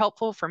super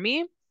helpful for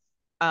me.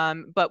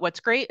 But what's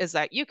great is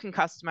that you can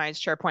customize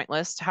SharePoint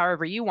lists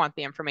however you want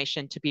the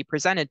information to be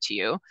presented to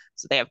you.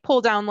 So they have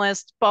pull-down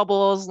lists,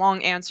 bubbles,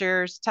 long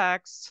answers,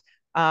 text,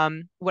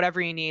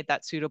 whatever you need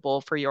that's suitable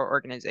for your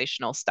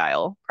organizational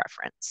style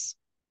preference.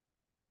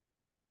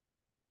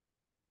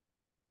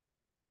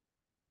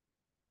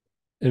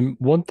 And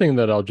one thing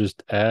that I'll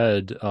just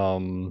add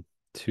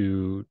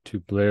to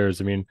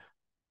Blair's, I mean,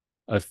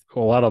 a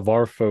lot of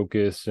our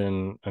focus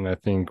and I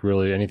think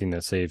really anything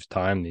that saves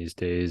time these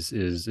days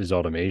is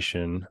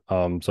automation.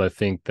 So I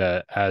think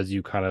that as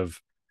you kind of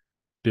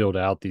build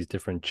out these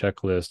different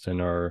checklists and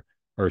are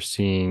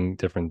seeing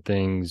different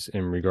things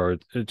in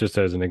regard, just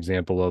as an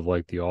example of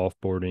like the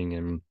offboarding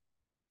and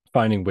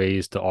finding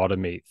ways to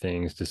automate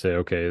things to say,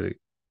 okay,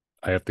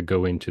 I have to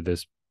go into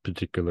this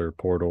particular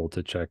portal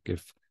to check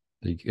if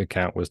the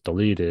account was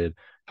deleted.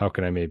 How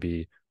can I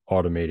maybe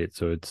automate it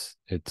so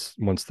it's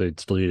once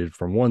it's deleted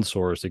from one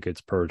source, it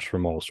gets purged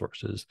from all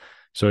sources.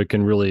 So it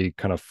can really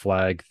kind of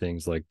flag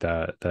things like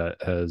that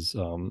has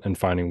and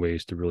finding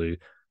ways to really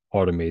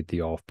automate the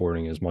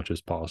offboarding as much as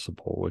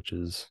possible, which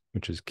is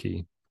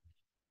key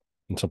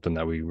and something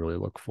that we really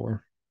look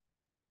for.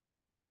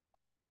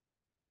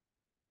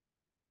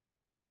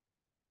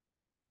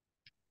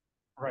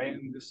 Right,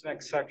 in this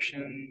next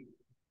section,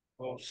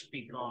 we'll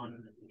speak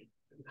on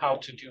how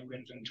to do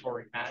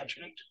inventory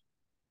management.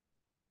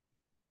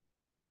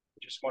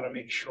 Just want to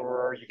make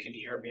sure you can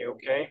hear me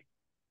okay.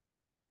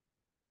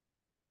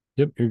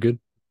 Yep, you're good.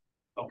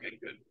 Okay,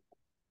 good.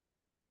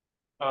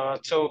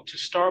 So to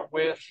start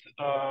with,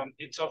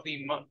 it's of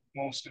the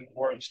most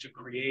importance to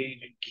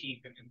create and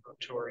keep an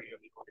inventory of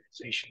the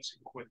organization's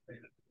equipment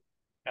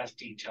as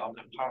detailed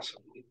as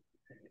possible.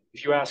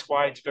 If you ask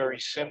why, it's very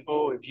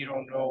simple. If you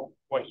don't know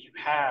what you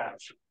have,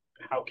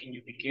 how can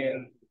you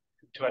begin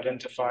to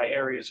identify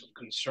areas of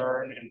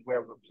concern and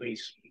where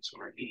replacements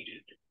are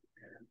needed?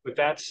 With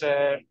that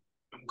said,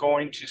 I'm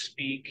going to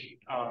speak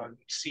on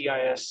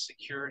CIS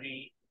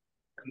Security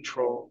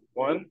Control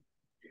 1.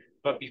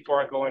 But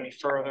before I go any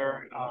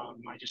further,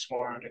 I just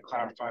wanted to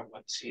clarify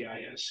what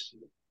CIS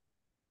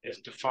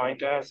is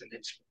defined as, and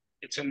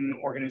it's an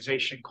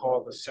organization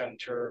called the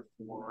Center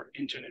for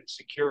Internet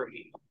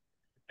Security.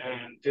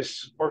 And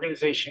this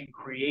organization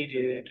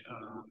created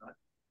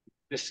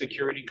this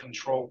Security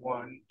Control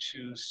 1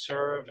 to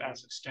serve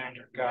as a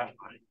standard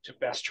guideline to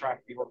best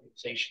track the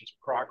organization's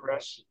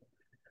progress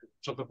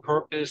for the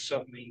purpose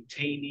of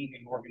maintaining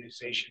an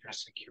organization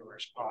as secure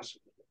as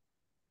possible.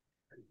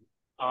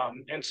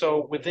 And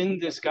so within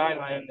this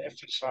guideline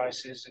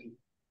emphasizes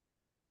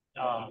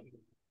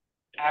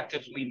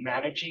actively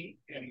managing,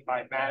 and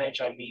by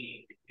manage, I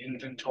mean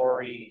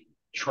inventory,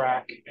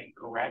 track, and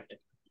correct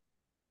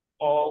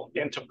all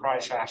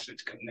enterprise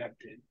assets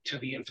connected to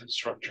the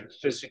infrastructure,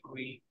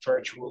 physically,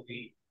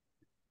 virtually,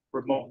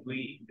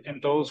 remotely, and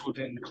those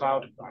within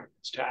cloud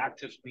environments to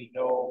actively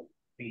know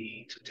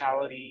the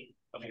totality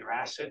of your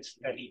assets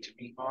that need to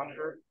be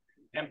monitored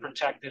and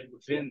protected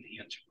within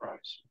the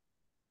enterprise.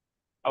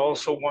 I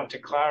also want to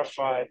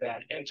clarify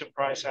that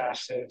enterprise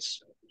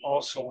assets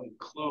also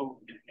include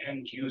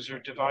end user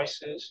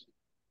devices,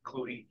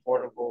 including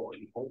portable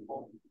and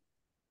mobile,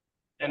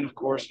 and of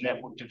course,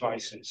 network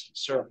devices and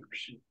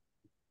servers.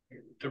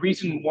 The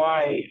reason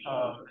why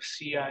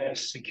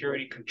CIS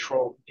security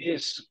control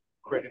is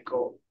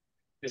critical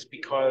is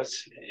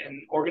because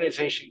an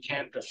organization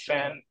can't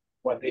defend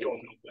what they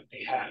don't know what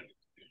they have.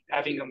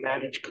 Having a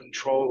managed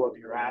control of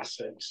your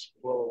assets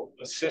will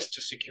assist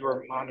to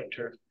securely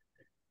monitor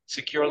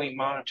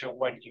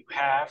what you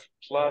have,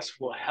 plus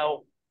will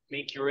help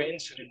make your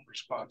incident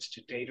response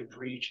to data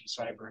breach and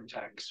cyber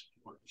attacks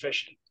more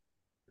efficient.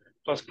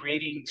 Plus,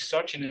 creating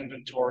such an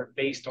inventory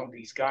based on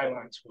these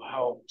guidelines will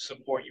help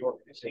support your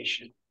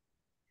organization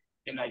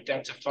in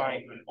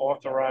identifying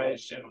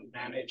unauthorized and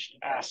unmanaged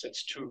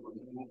assets to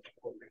remove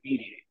or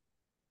remediate.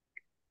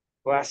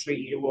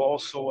 Lastly, it will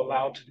also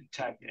allow to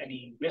detect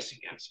any missing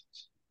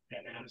assets.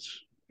 And as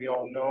we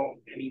all know,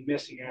 any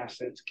missing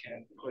assets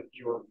can put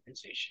your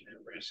organization at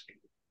risk.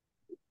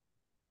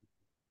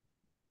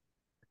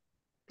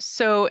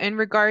 So in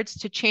regards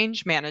to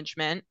change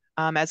management,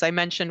 as I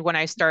mentioned when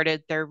I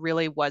started, there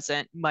really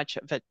wasn't much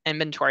of an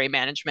inventory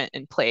management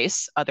in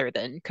place other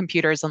than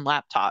computers and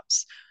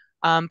laptops.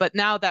 But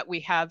now that we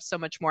have so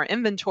much more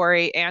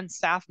inventory and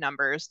staff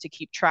numbers to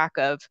keep track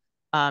of,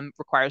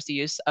 requires the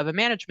use of a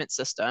management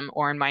system,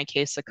 or in my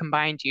case, a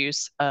combined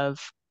use of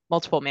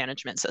multiple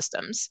management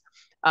systems.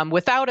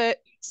 Without it,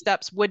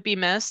 steps would be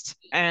missed,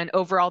 and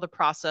overall the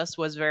process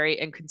was very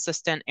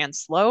inconsistent and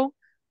slow.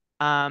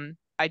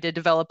 I did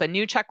develop a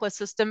new checklist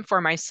system for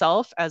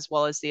myself as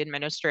well as the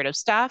administrative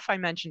staff I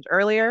mentioned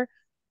earlier.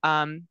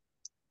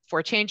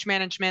 For change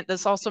management,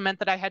 this also meant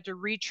that I had to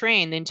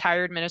retrain the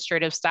entire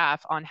administrative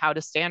staff on how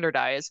to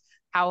standardize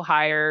how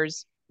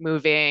hires,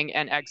 moving,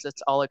 and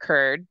exits all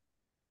occurred.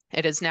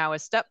 It is now a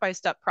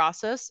step-by-step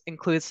process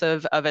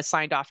inclusive of a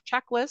signed-off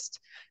checklist.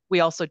 We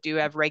also do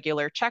have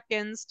regular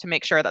check-ins to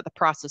make sure that the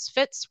process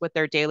fits with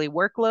their daily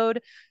workload.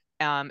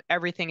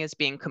 Everything is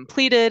being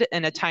completed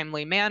in a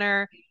timely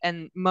manner,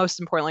 and most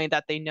importantly,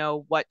 that they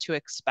know what to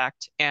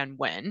expect and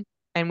when,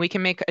 and we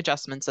can make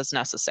adjustments as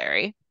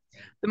necessary.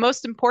 The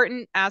most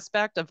important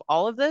aspect of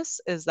all of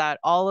this is that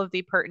all of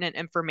the pertinent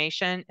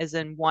information is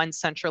in one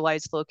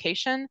centralized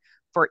location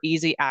for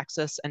easy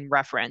access and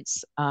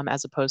reference,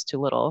 as opposed to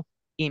little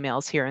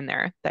emails here and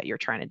there that you're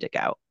trying to dig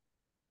out.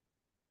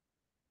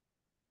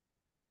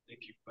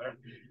 Thank you, Claire.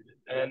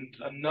 And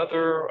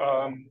another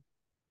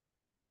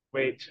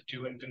way to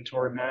do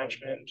inventory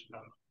management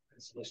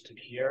is listed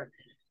here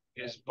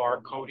is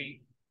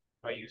barcoding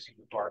by using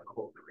the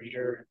barcode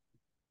reader.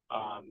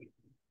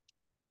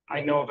 I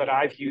know that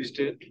I've used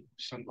it,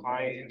 some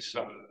clients,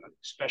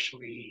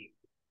 especially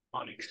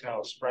on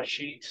Excel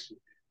spreadsheets.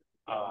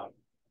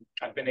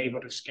 I've been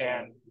able to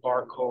scan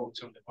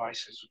barcodes of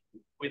devices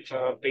with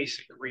a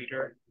basic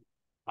reader.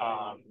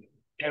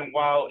 And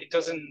while it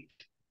doesn't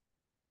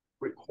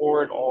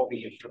record all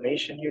the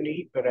information you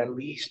need, but at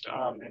least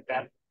at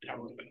that, I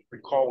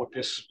recall with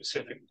this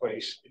specific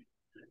place,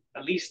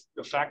 at least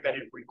the fact that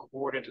it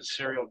recorded the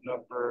serial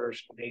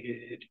numbers made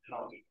it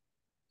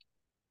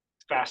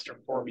faster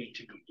for me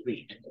to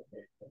complete.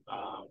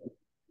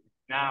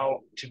 Now,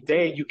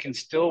 today, you can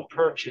still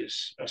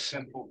purchase a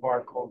simple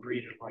barcode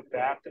reader like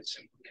that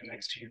simply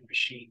connects to your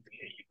machine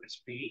via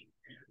USB.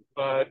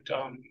 But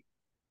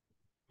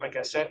like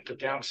I said, the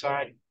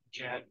downside,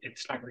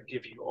 it's not going to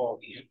give you all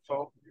the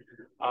info.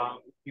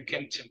 You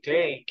can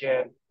today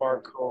get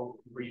barcode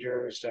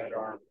readers that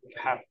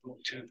have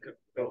Bluetooth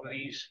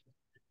capabilities,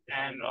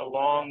 and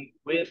along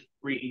with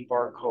reading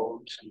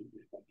barcodes,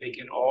 they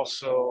can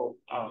also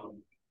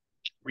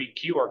read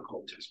QR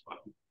codes as well.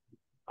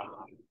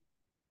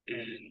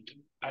 And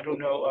I don't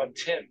know,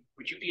 Tim,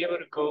 would you be able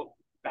to go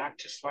back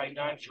to slide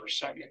 9 for a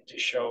second to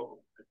show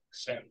a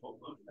sample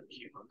of the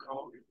QR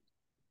code?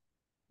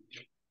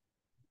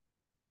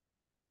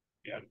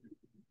 Yeah.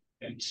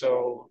 And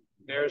so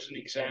there's an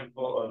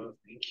example of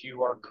the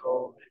QR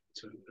code.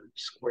 It's a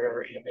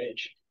square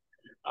image.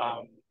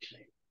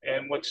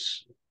 And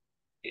what's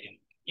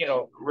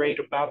great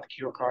about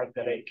the QR code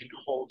that it can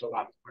hold a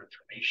lot more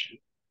information.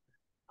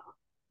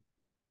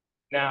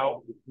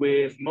 Now,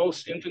 with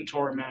most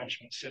inventory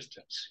management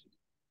systems,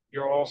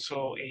 you're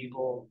also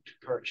able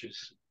to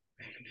purchase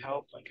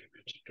handheld, like I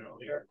mentioned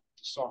earlier,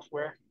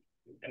 software.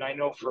 And I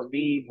know for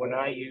me, when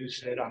I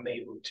use it, I'm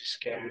able to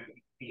scan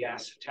the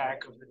asset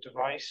tag of the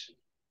device,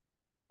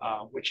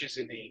 which is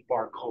in a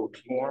barcode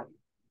form.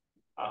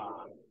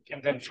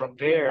 And then from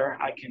there,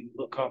 I can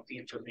look up the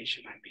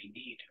information I may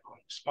need on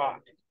the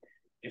spot.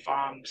 If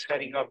I'm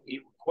setting up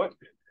new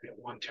equipment, I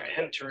want to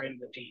enter in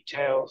the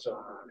details,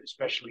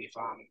 especially if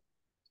I'm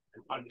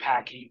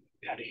unpacking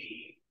at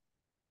a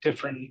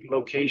different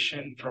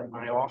location from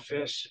my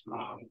office,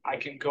 I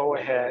can go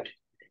ahead.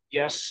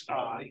 Yes,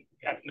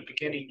 at the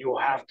beginning, you'll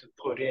have to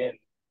put in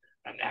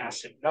an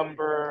asset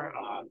number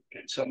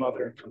and some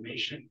other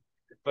information,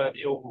 but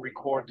it will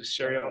record the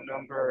serial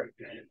number.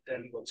 And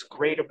then what's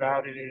great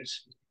about it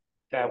is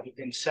that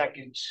within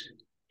seconds,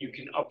 you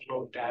can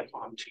upload that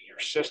onto your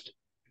system.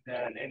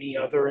 And any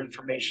other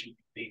information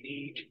you may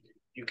need,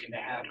 you can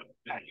add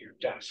at your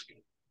desk.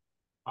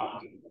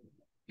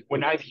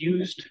 When I've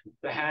used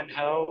the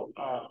handheld,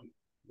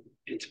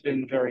 it's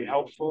been very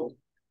helpful.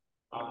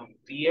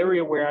 The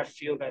area where I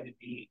feel that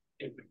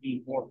it would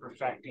be more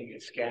perfecting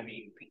is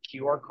scanning the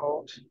QR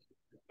codes.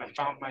 I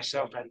found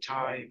myself at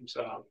times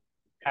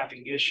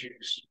having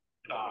issues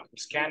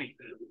scanning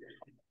them.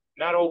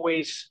 Not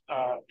always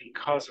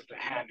because of the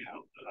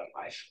handheld.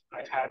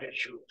 I've had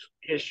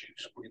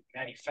issues with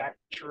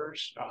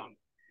manufacturers.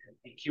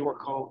 The QR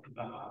code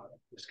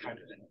was kind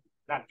of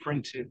not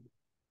printed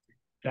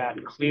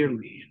that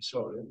clearly, and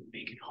so it would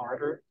make it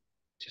harder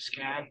to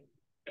scan.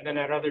 And then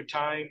at other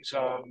times,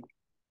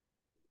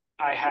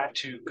 I had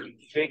to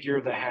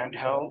configure the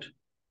handheld.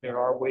 There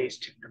are ways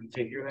to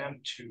configure them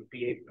to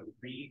be able to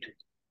read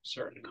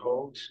certain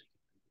codes.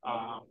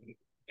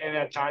 And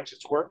at times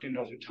it's worked, and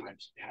other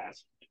times it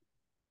hasn't.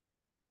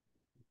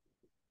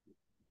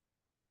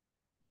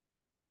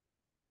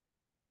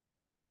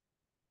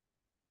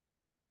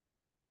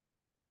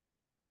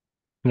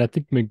 And I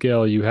think,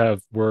 Miguel, you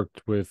have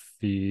worked with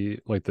the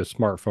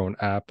smartphone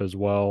app as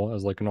well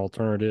as like an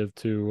alternative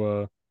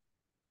to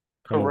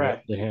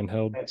Correct. The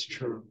handheld. That's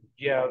true.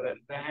 Yeah,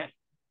 that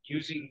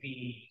using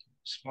the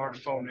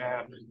smartphone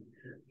app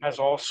has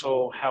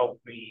also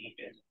helped me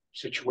in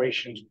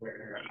situations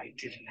where I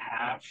didn't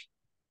have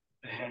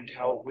the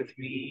handheld with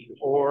me,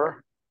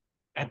 or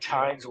at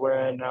times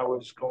when I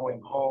was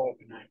going home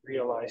and I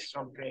realized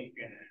something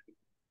and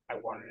I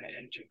wanted to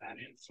enter that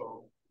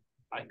info,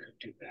 I could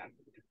do that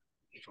with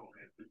the phone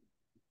app.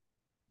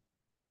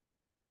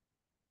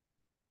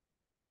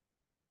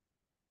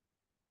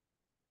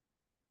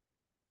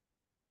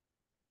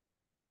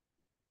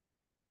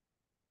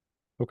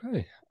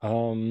 Okay.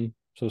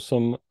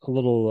 So a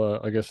little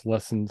I guess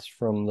lessons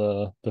from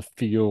the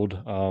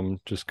field,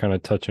 just kind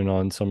of touching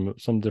on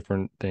some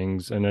different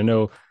things. And I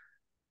know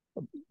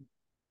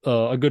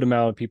a good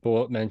amount of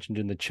people mentioned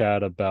in the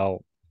chat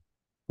about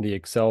the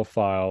Excel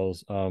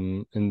files.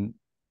 And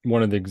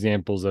one of the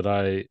examples that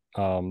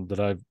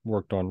I've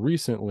worked on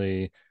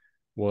recently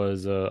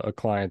was a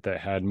client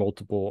that had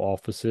multiple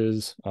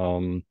offices.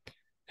 And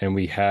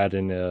we had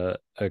an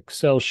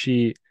Excel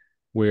sheet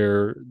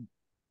where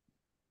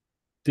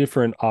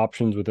different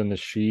options within the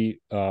sheet.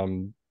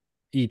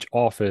 Each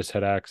office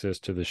had access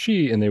to the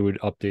sheet, and they would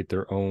update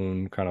their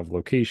own kind of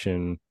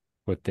location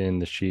within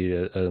the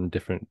sheet,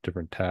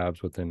 different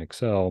tabs within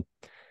Excel.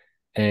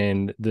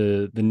 And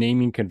the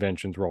naming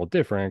conventions were all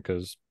different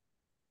because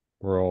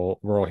we're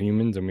all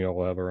humans and we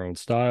all have our own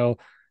style.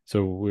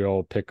 So we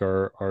all pick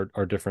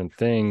our different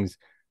things.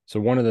 So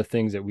one of the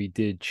things that we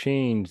did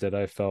change that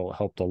I felt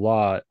helped a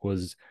lot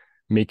was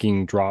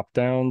making drop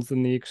downs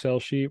in the Excel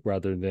sheet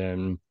rather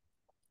than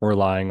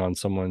relying on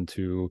someone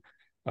to,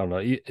 I don't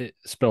know,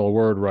 spell a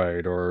word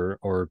right,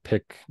 or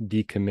pick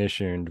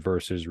decommissioned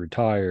versus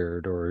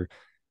retired, or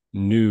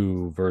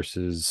new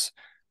versus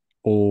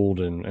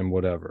old, and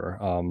whatever.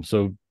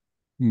 So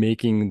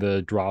making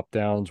the drop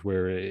downs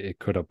where it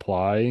could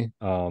apply,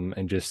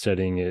 and just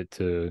setting it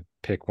to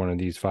pick one of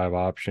these 5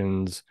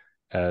 options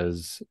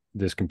as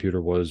this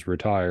computer was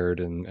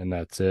retired, and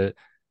that's it.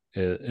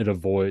 It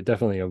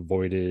definitely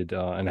avoided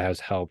and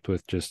has helped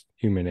with just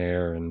human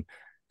error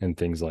and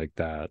things like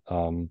that.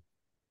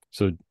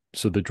 So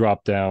the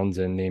drop downs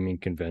and naming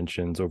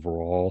conventions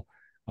overall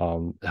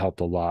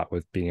helped a lot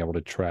with being able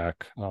to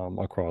track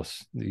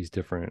across these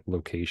different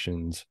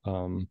locations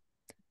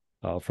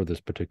for this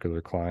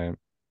particular client.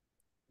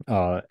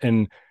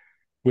 And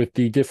with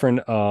the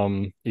different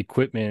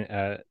equipment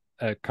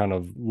at kind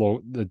of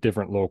the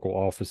different local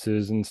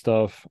offices and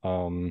stuff,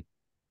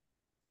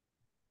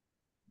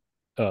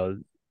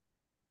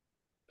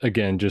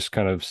 again, just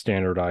kind of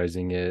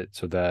standardizing it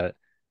so that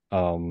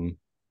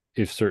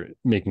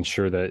making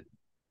sure that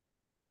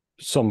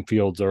some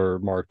fields are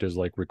marked as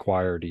like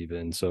required,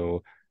 even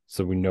so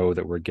we know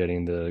that we're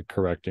getting the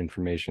correct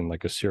information,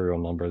 like a serial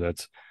number.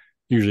 That's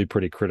usually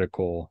pretty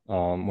critical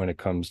when it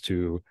comes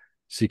to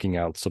seeking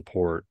out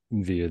support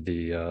via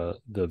the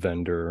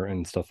vendor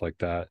and stuff like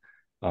that.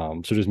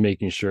 So just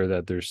making sure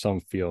that there's some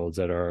fields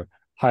that are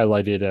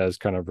highlighted as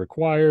kind of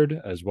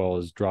required, as well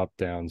as drop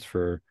downs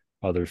for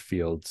other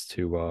fields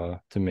to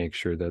make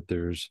sure that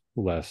there's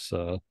less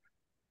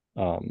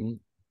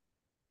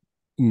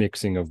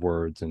mixing of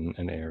words and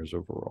errors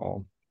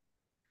overall.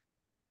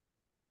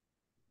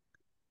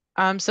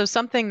 So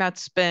something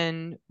that's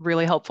been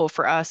really helpful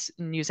for us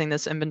in using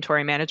this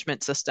inventory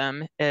management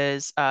system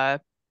is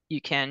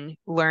you can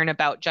learn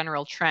about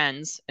general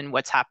trends and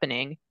what's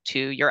happening to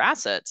your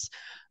assets.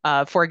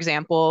 For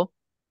example,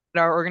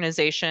 at our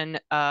organization,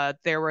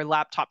 there were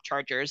laptop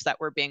chargers that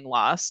were being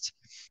lost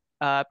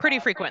pretty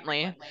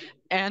frequently.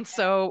 And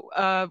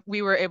so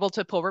we were able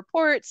to pull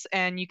reports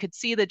and you could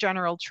see the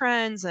general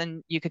trends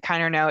and you could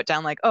kind of narrow it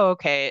down like, oh,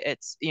 okay,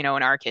 it's, in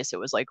our case, it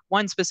was like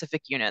one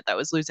specific unit that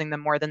was losing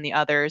them more than the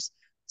others.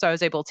 So I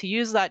was able to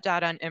use that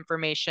data and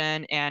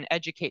information and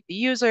educate the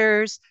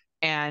users.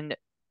 And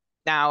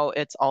now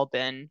it's all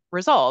been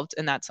resolved.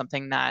 And that's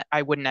something that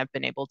I wouldn't have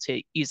been able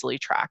to easily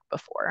track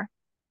before.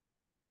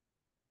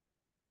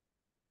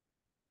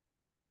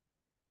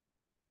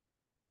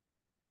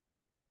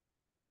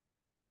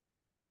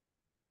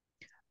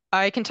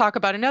 I can talk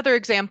about another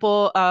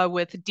example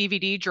with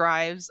DVD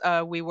drives.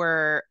 We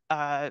were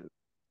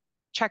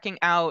checking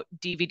out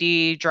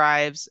DVD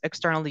drives,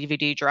 external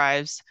DVD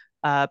drives,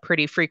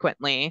 pretty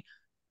frequently.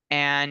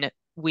 And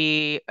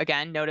we,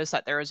 again, noticed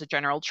that there was a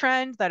general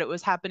trend, that it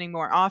was happening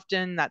more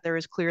often, that there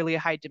was clearly a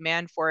high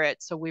demand for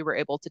it. So we were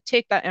able to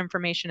take that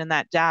information and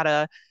that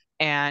data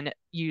and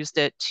used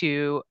it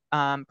to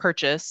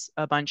purchase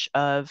a bunch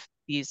of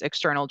these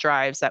external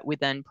drives that we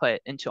then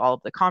put into all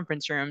of the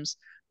conference rooms,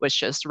 which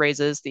just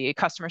raises the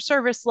customer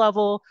service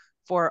level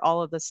for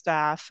all of the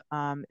staff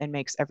and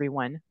makes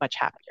everyone much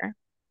happier.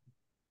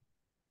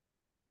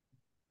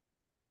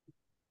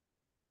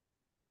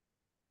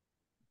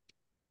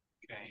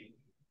 Okay.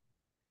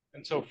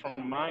 And so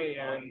from my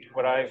end,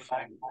 what I've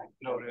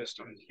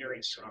noticed, I'm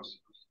hearing some,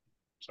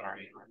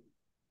 sorry,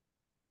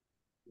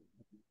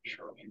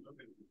 sure I'm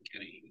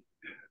getting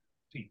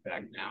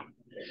feedback now.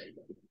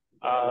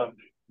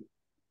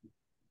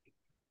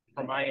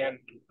 From my end,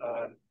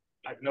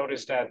 I've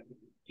noticed that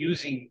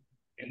using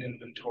an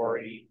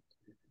inventory,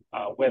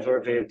 whether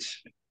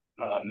it's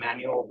a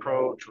manual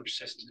approach or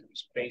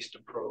systems-based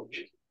approach,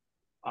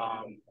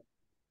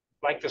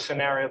 like the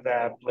scenario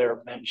that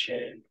Blair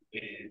mentioned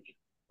with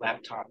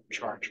laptop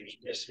chargers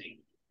missing,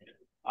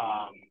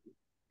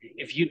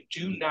 if you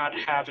do not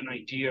have an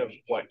idea of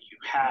what you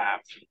have,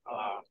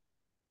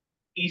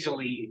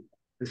 easily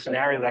the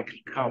scenario that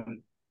could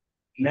come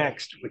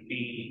next would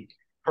be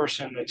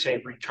person, let's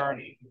say,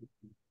 returning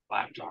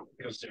laptop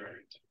because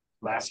their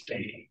last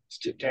day is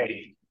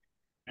today,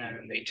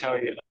 and they tell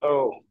you,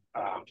 oh,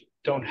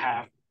 don't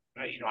have,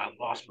 I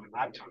lost my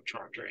laptop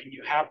charger, and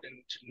you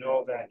happen to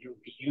know that you'll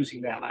be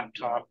using that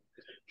laptop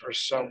for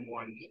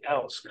someone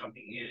else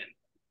coming in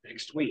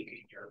next week,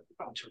 and you're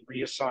about to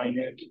reassign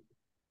it,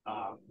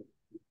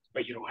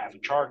 but you don't have a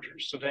charger.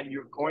 So then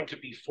you're going to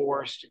be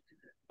forced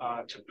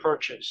to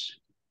purchase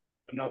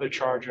another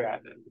charger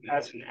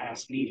as an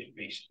as-needed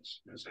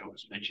basis, as I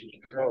was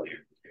mentioning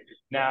earlier.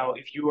 Now,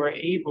 if you are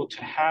able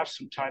to have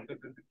some type of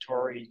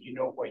inventory, you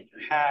know what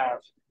you have,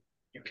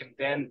 you can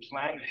then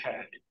plan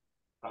ahead.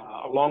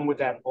 Along with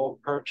that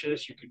bulk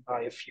purchase, you can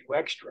buy a few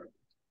extra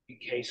in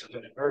case of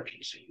an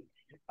emergency,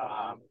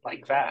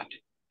 like that.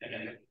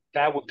 And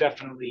that will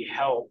definitely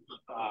help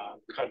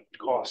cut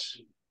costs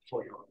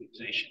for your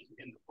organization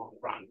in the long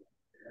run.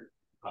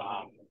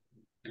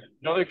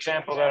 Another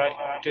example that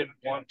I didn't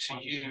want to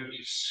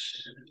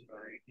use,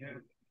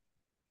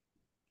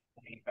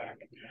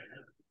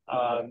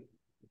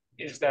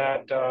 is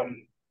that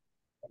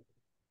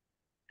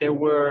there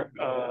were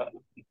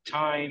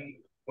time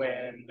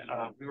when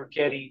we were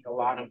getting a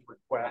lot of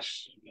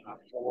requests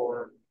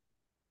for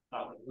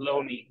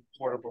loaning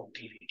portable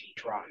DVD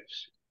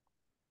drives.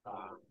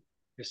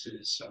 This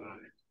is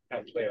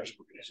at Blair's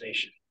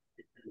organization.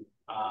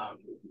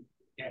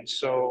 And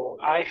so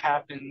I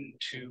happened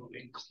to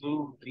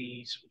include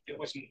these.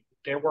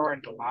 There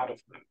weren't a lot of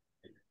them,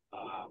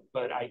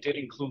 but I did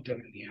include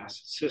them in the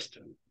asset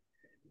system.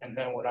 And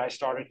then what I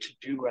started to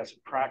do as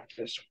a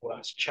practice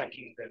was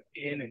checking them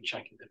in and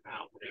checking them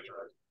out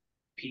whenever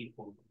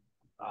people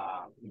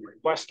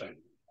request them.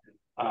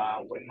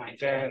 When I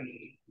then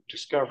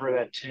discover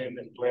that Tim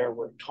and Blair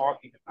were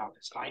talking about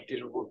this. I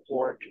did a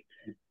report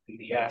in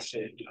the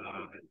asset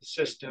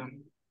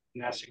system,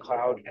 in Asset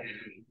Cloud,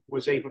 and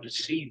was able to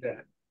see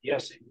that,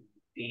 yes,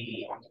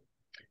 the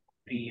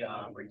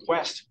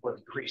requests were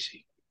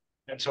increasing.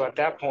 And so at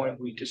that point,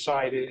 we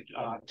decided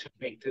to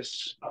make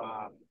this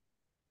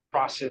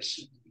process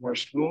more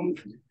smooth.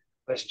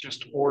 Let's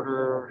just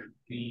order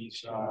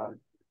these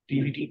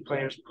DVD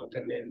players, put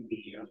them in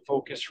the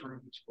focus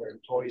rooms where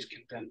employees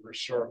can then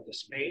reserve the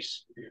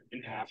space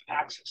and have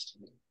access to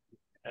them,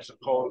 as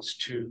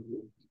opposed to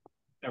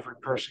every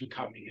person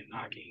coming and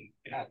knocking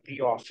at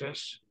the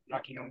office,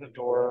 knocking on the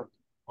door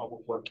while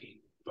we're working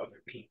with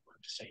other people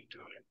at the same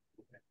time.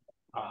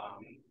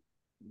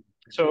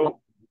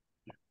 So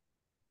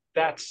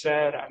that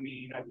said, I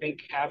mean, I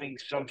think having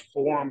some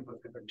form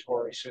of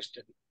inventory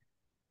system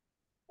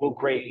will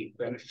greatly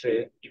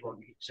benefit your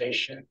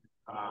organization.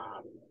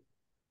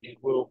 It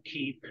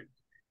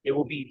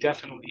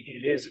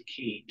is a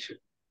key to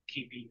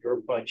keeping your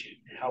budget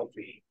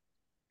healthy,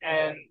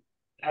 and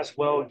as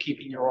well in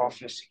keeping your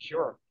office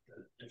secure,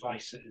 the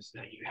devices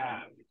that you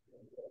have.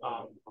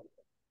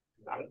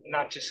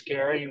 Not to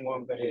scare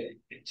anyone, but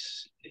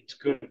it's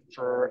good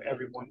for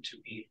everyone to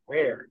be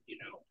aware, you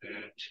know,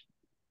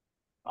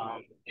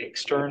 that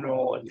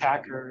external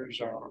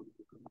attackers are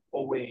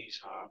always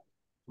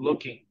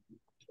looking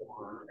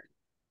for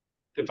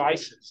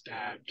devices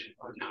that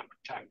are not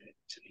protected.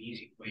 It's an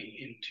easy way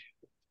into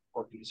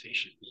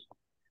organizations,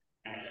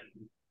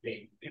 and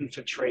they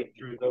infiltrate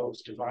through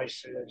those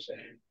devices,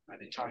 and by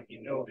the time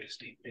you notice,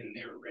 they've been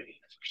there already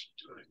for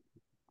some time.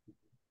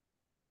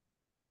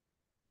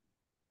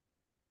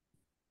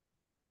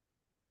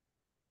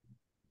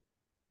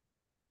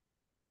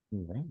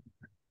 All right.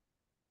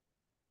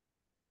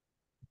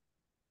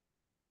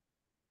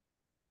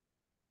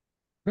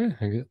 Okay,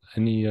 I get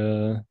any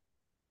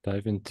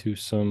dive into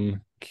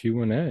some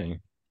Q&A.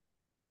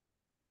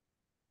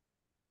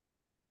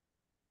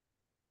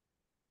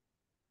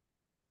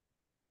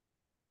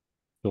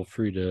 Feel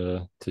free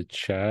to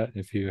chat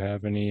if you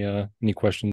have any questions